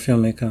Naija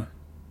Filmmaker.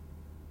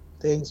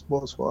 Thanks,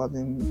 boss, for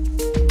having me.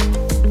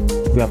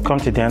 We have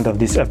come to the end of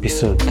this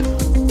episode.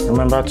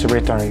 Remember to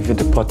rate and review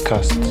the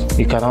podcast.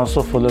 You can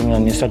also follow me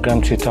on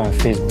Instagram, Twitter, and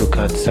Facebook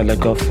at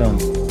Selegol Film,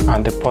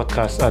 and the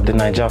podcast at the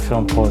Naija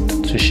Film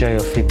Pod to share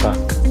your feedback.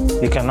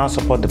 You can now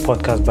support the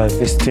podcast by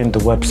visiting the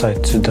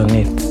website to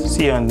donate.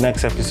 See you on the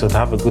next episode.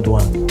 Have a good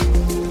one.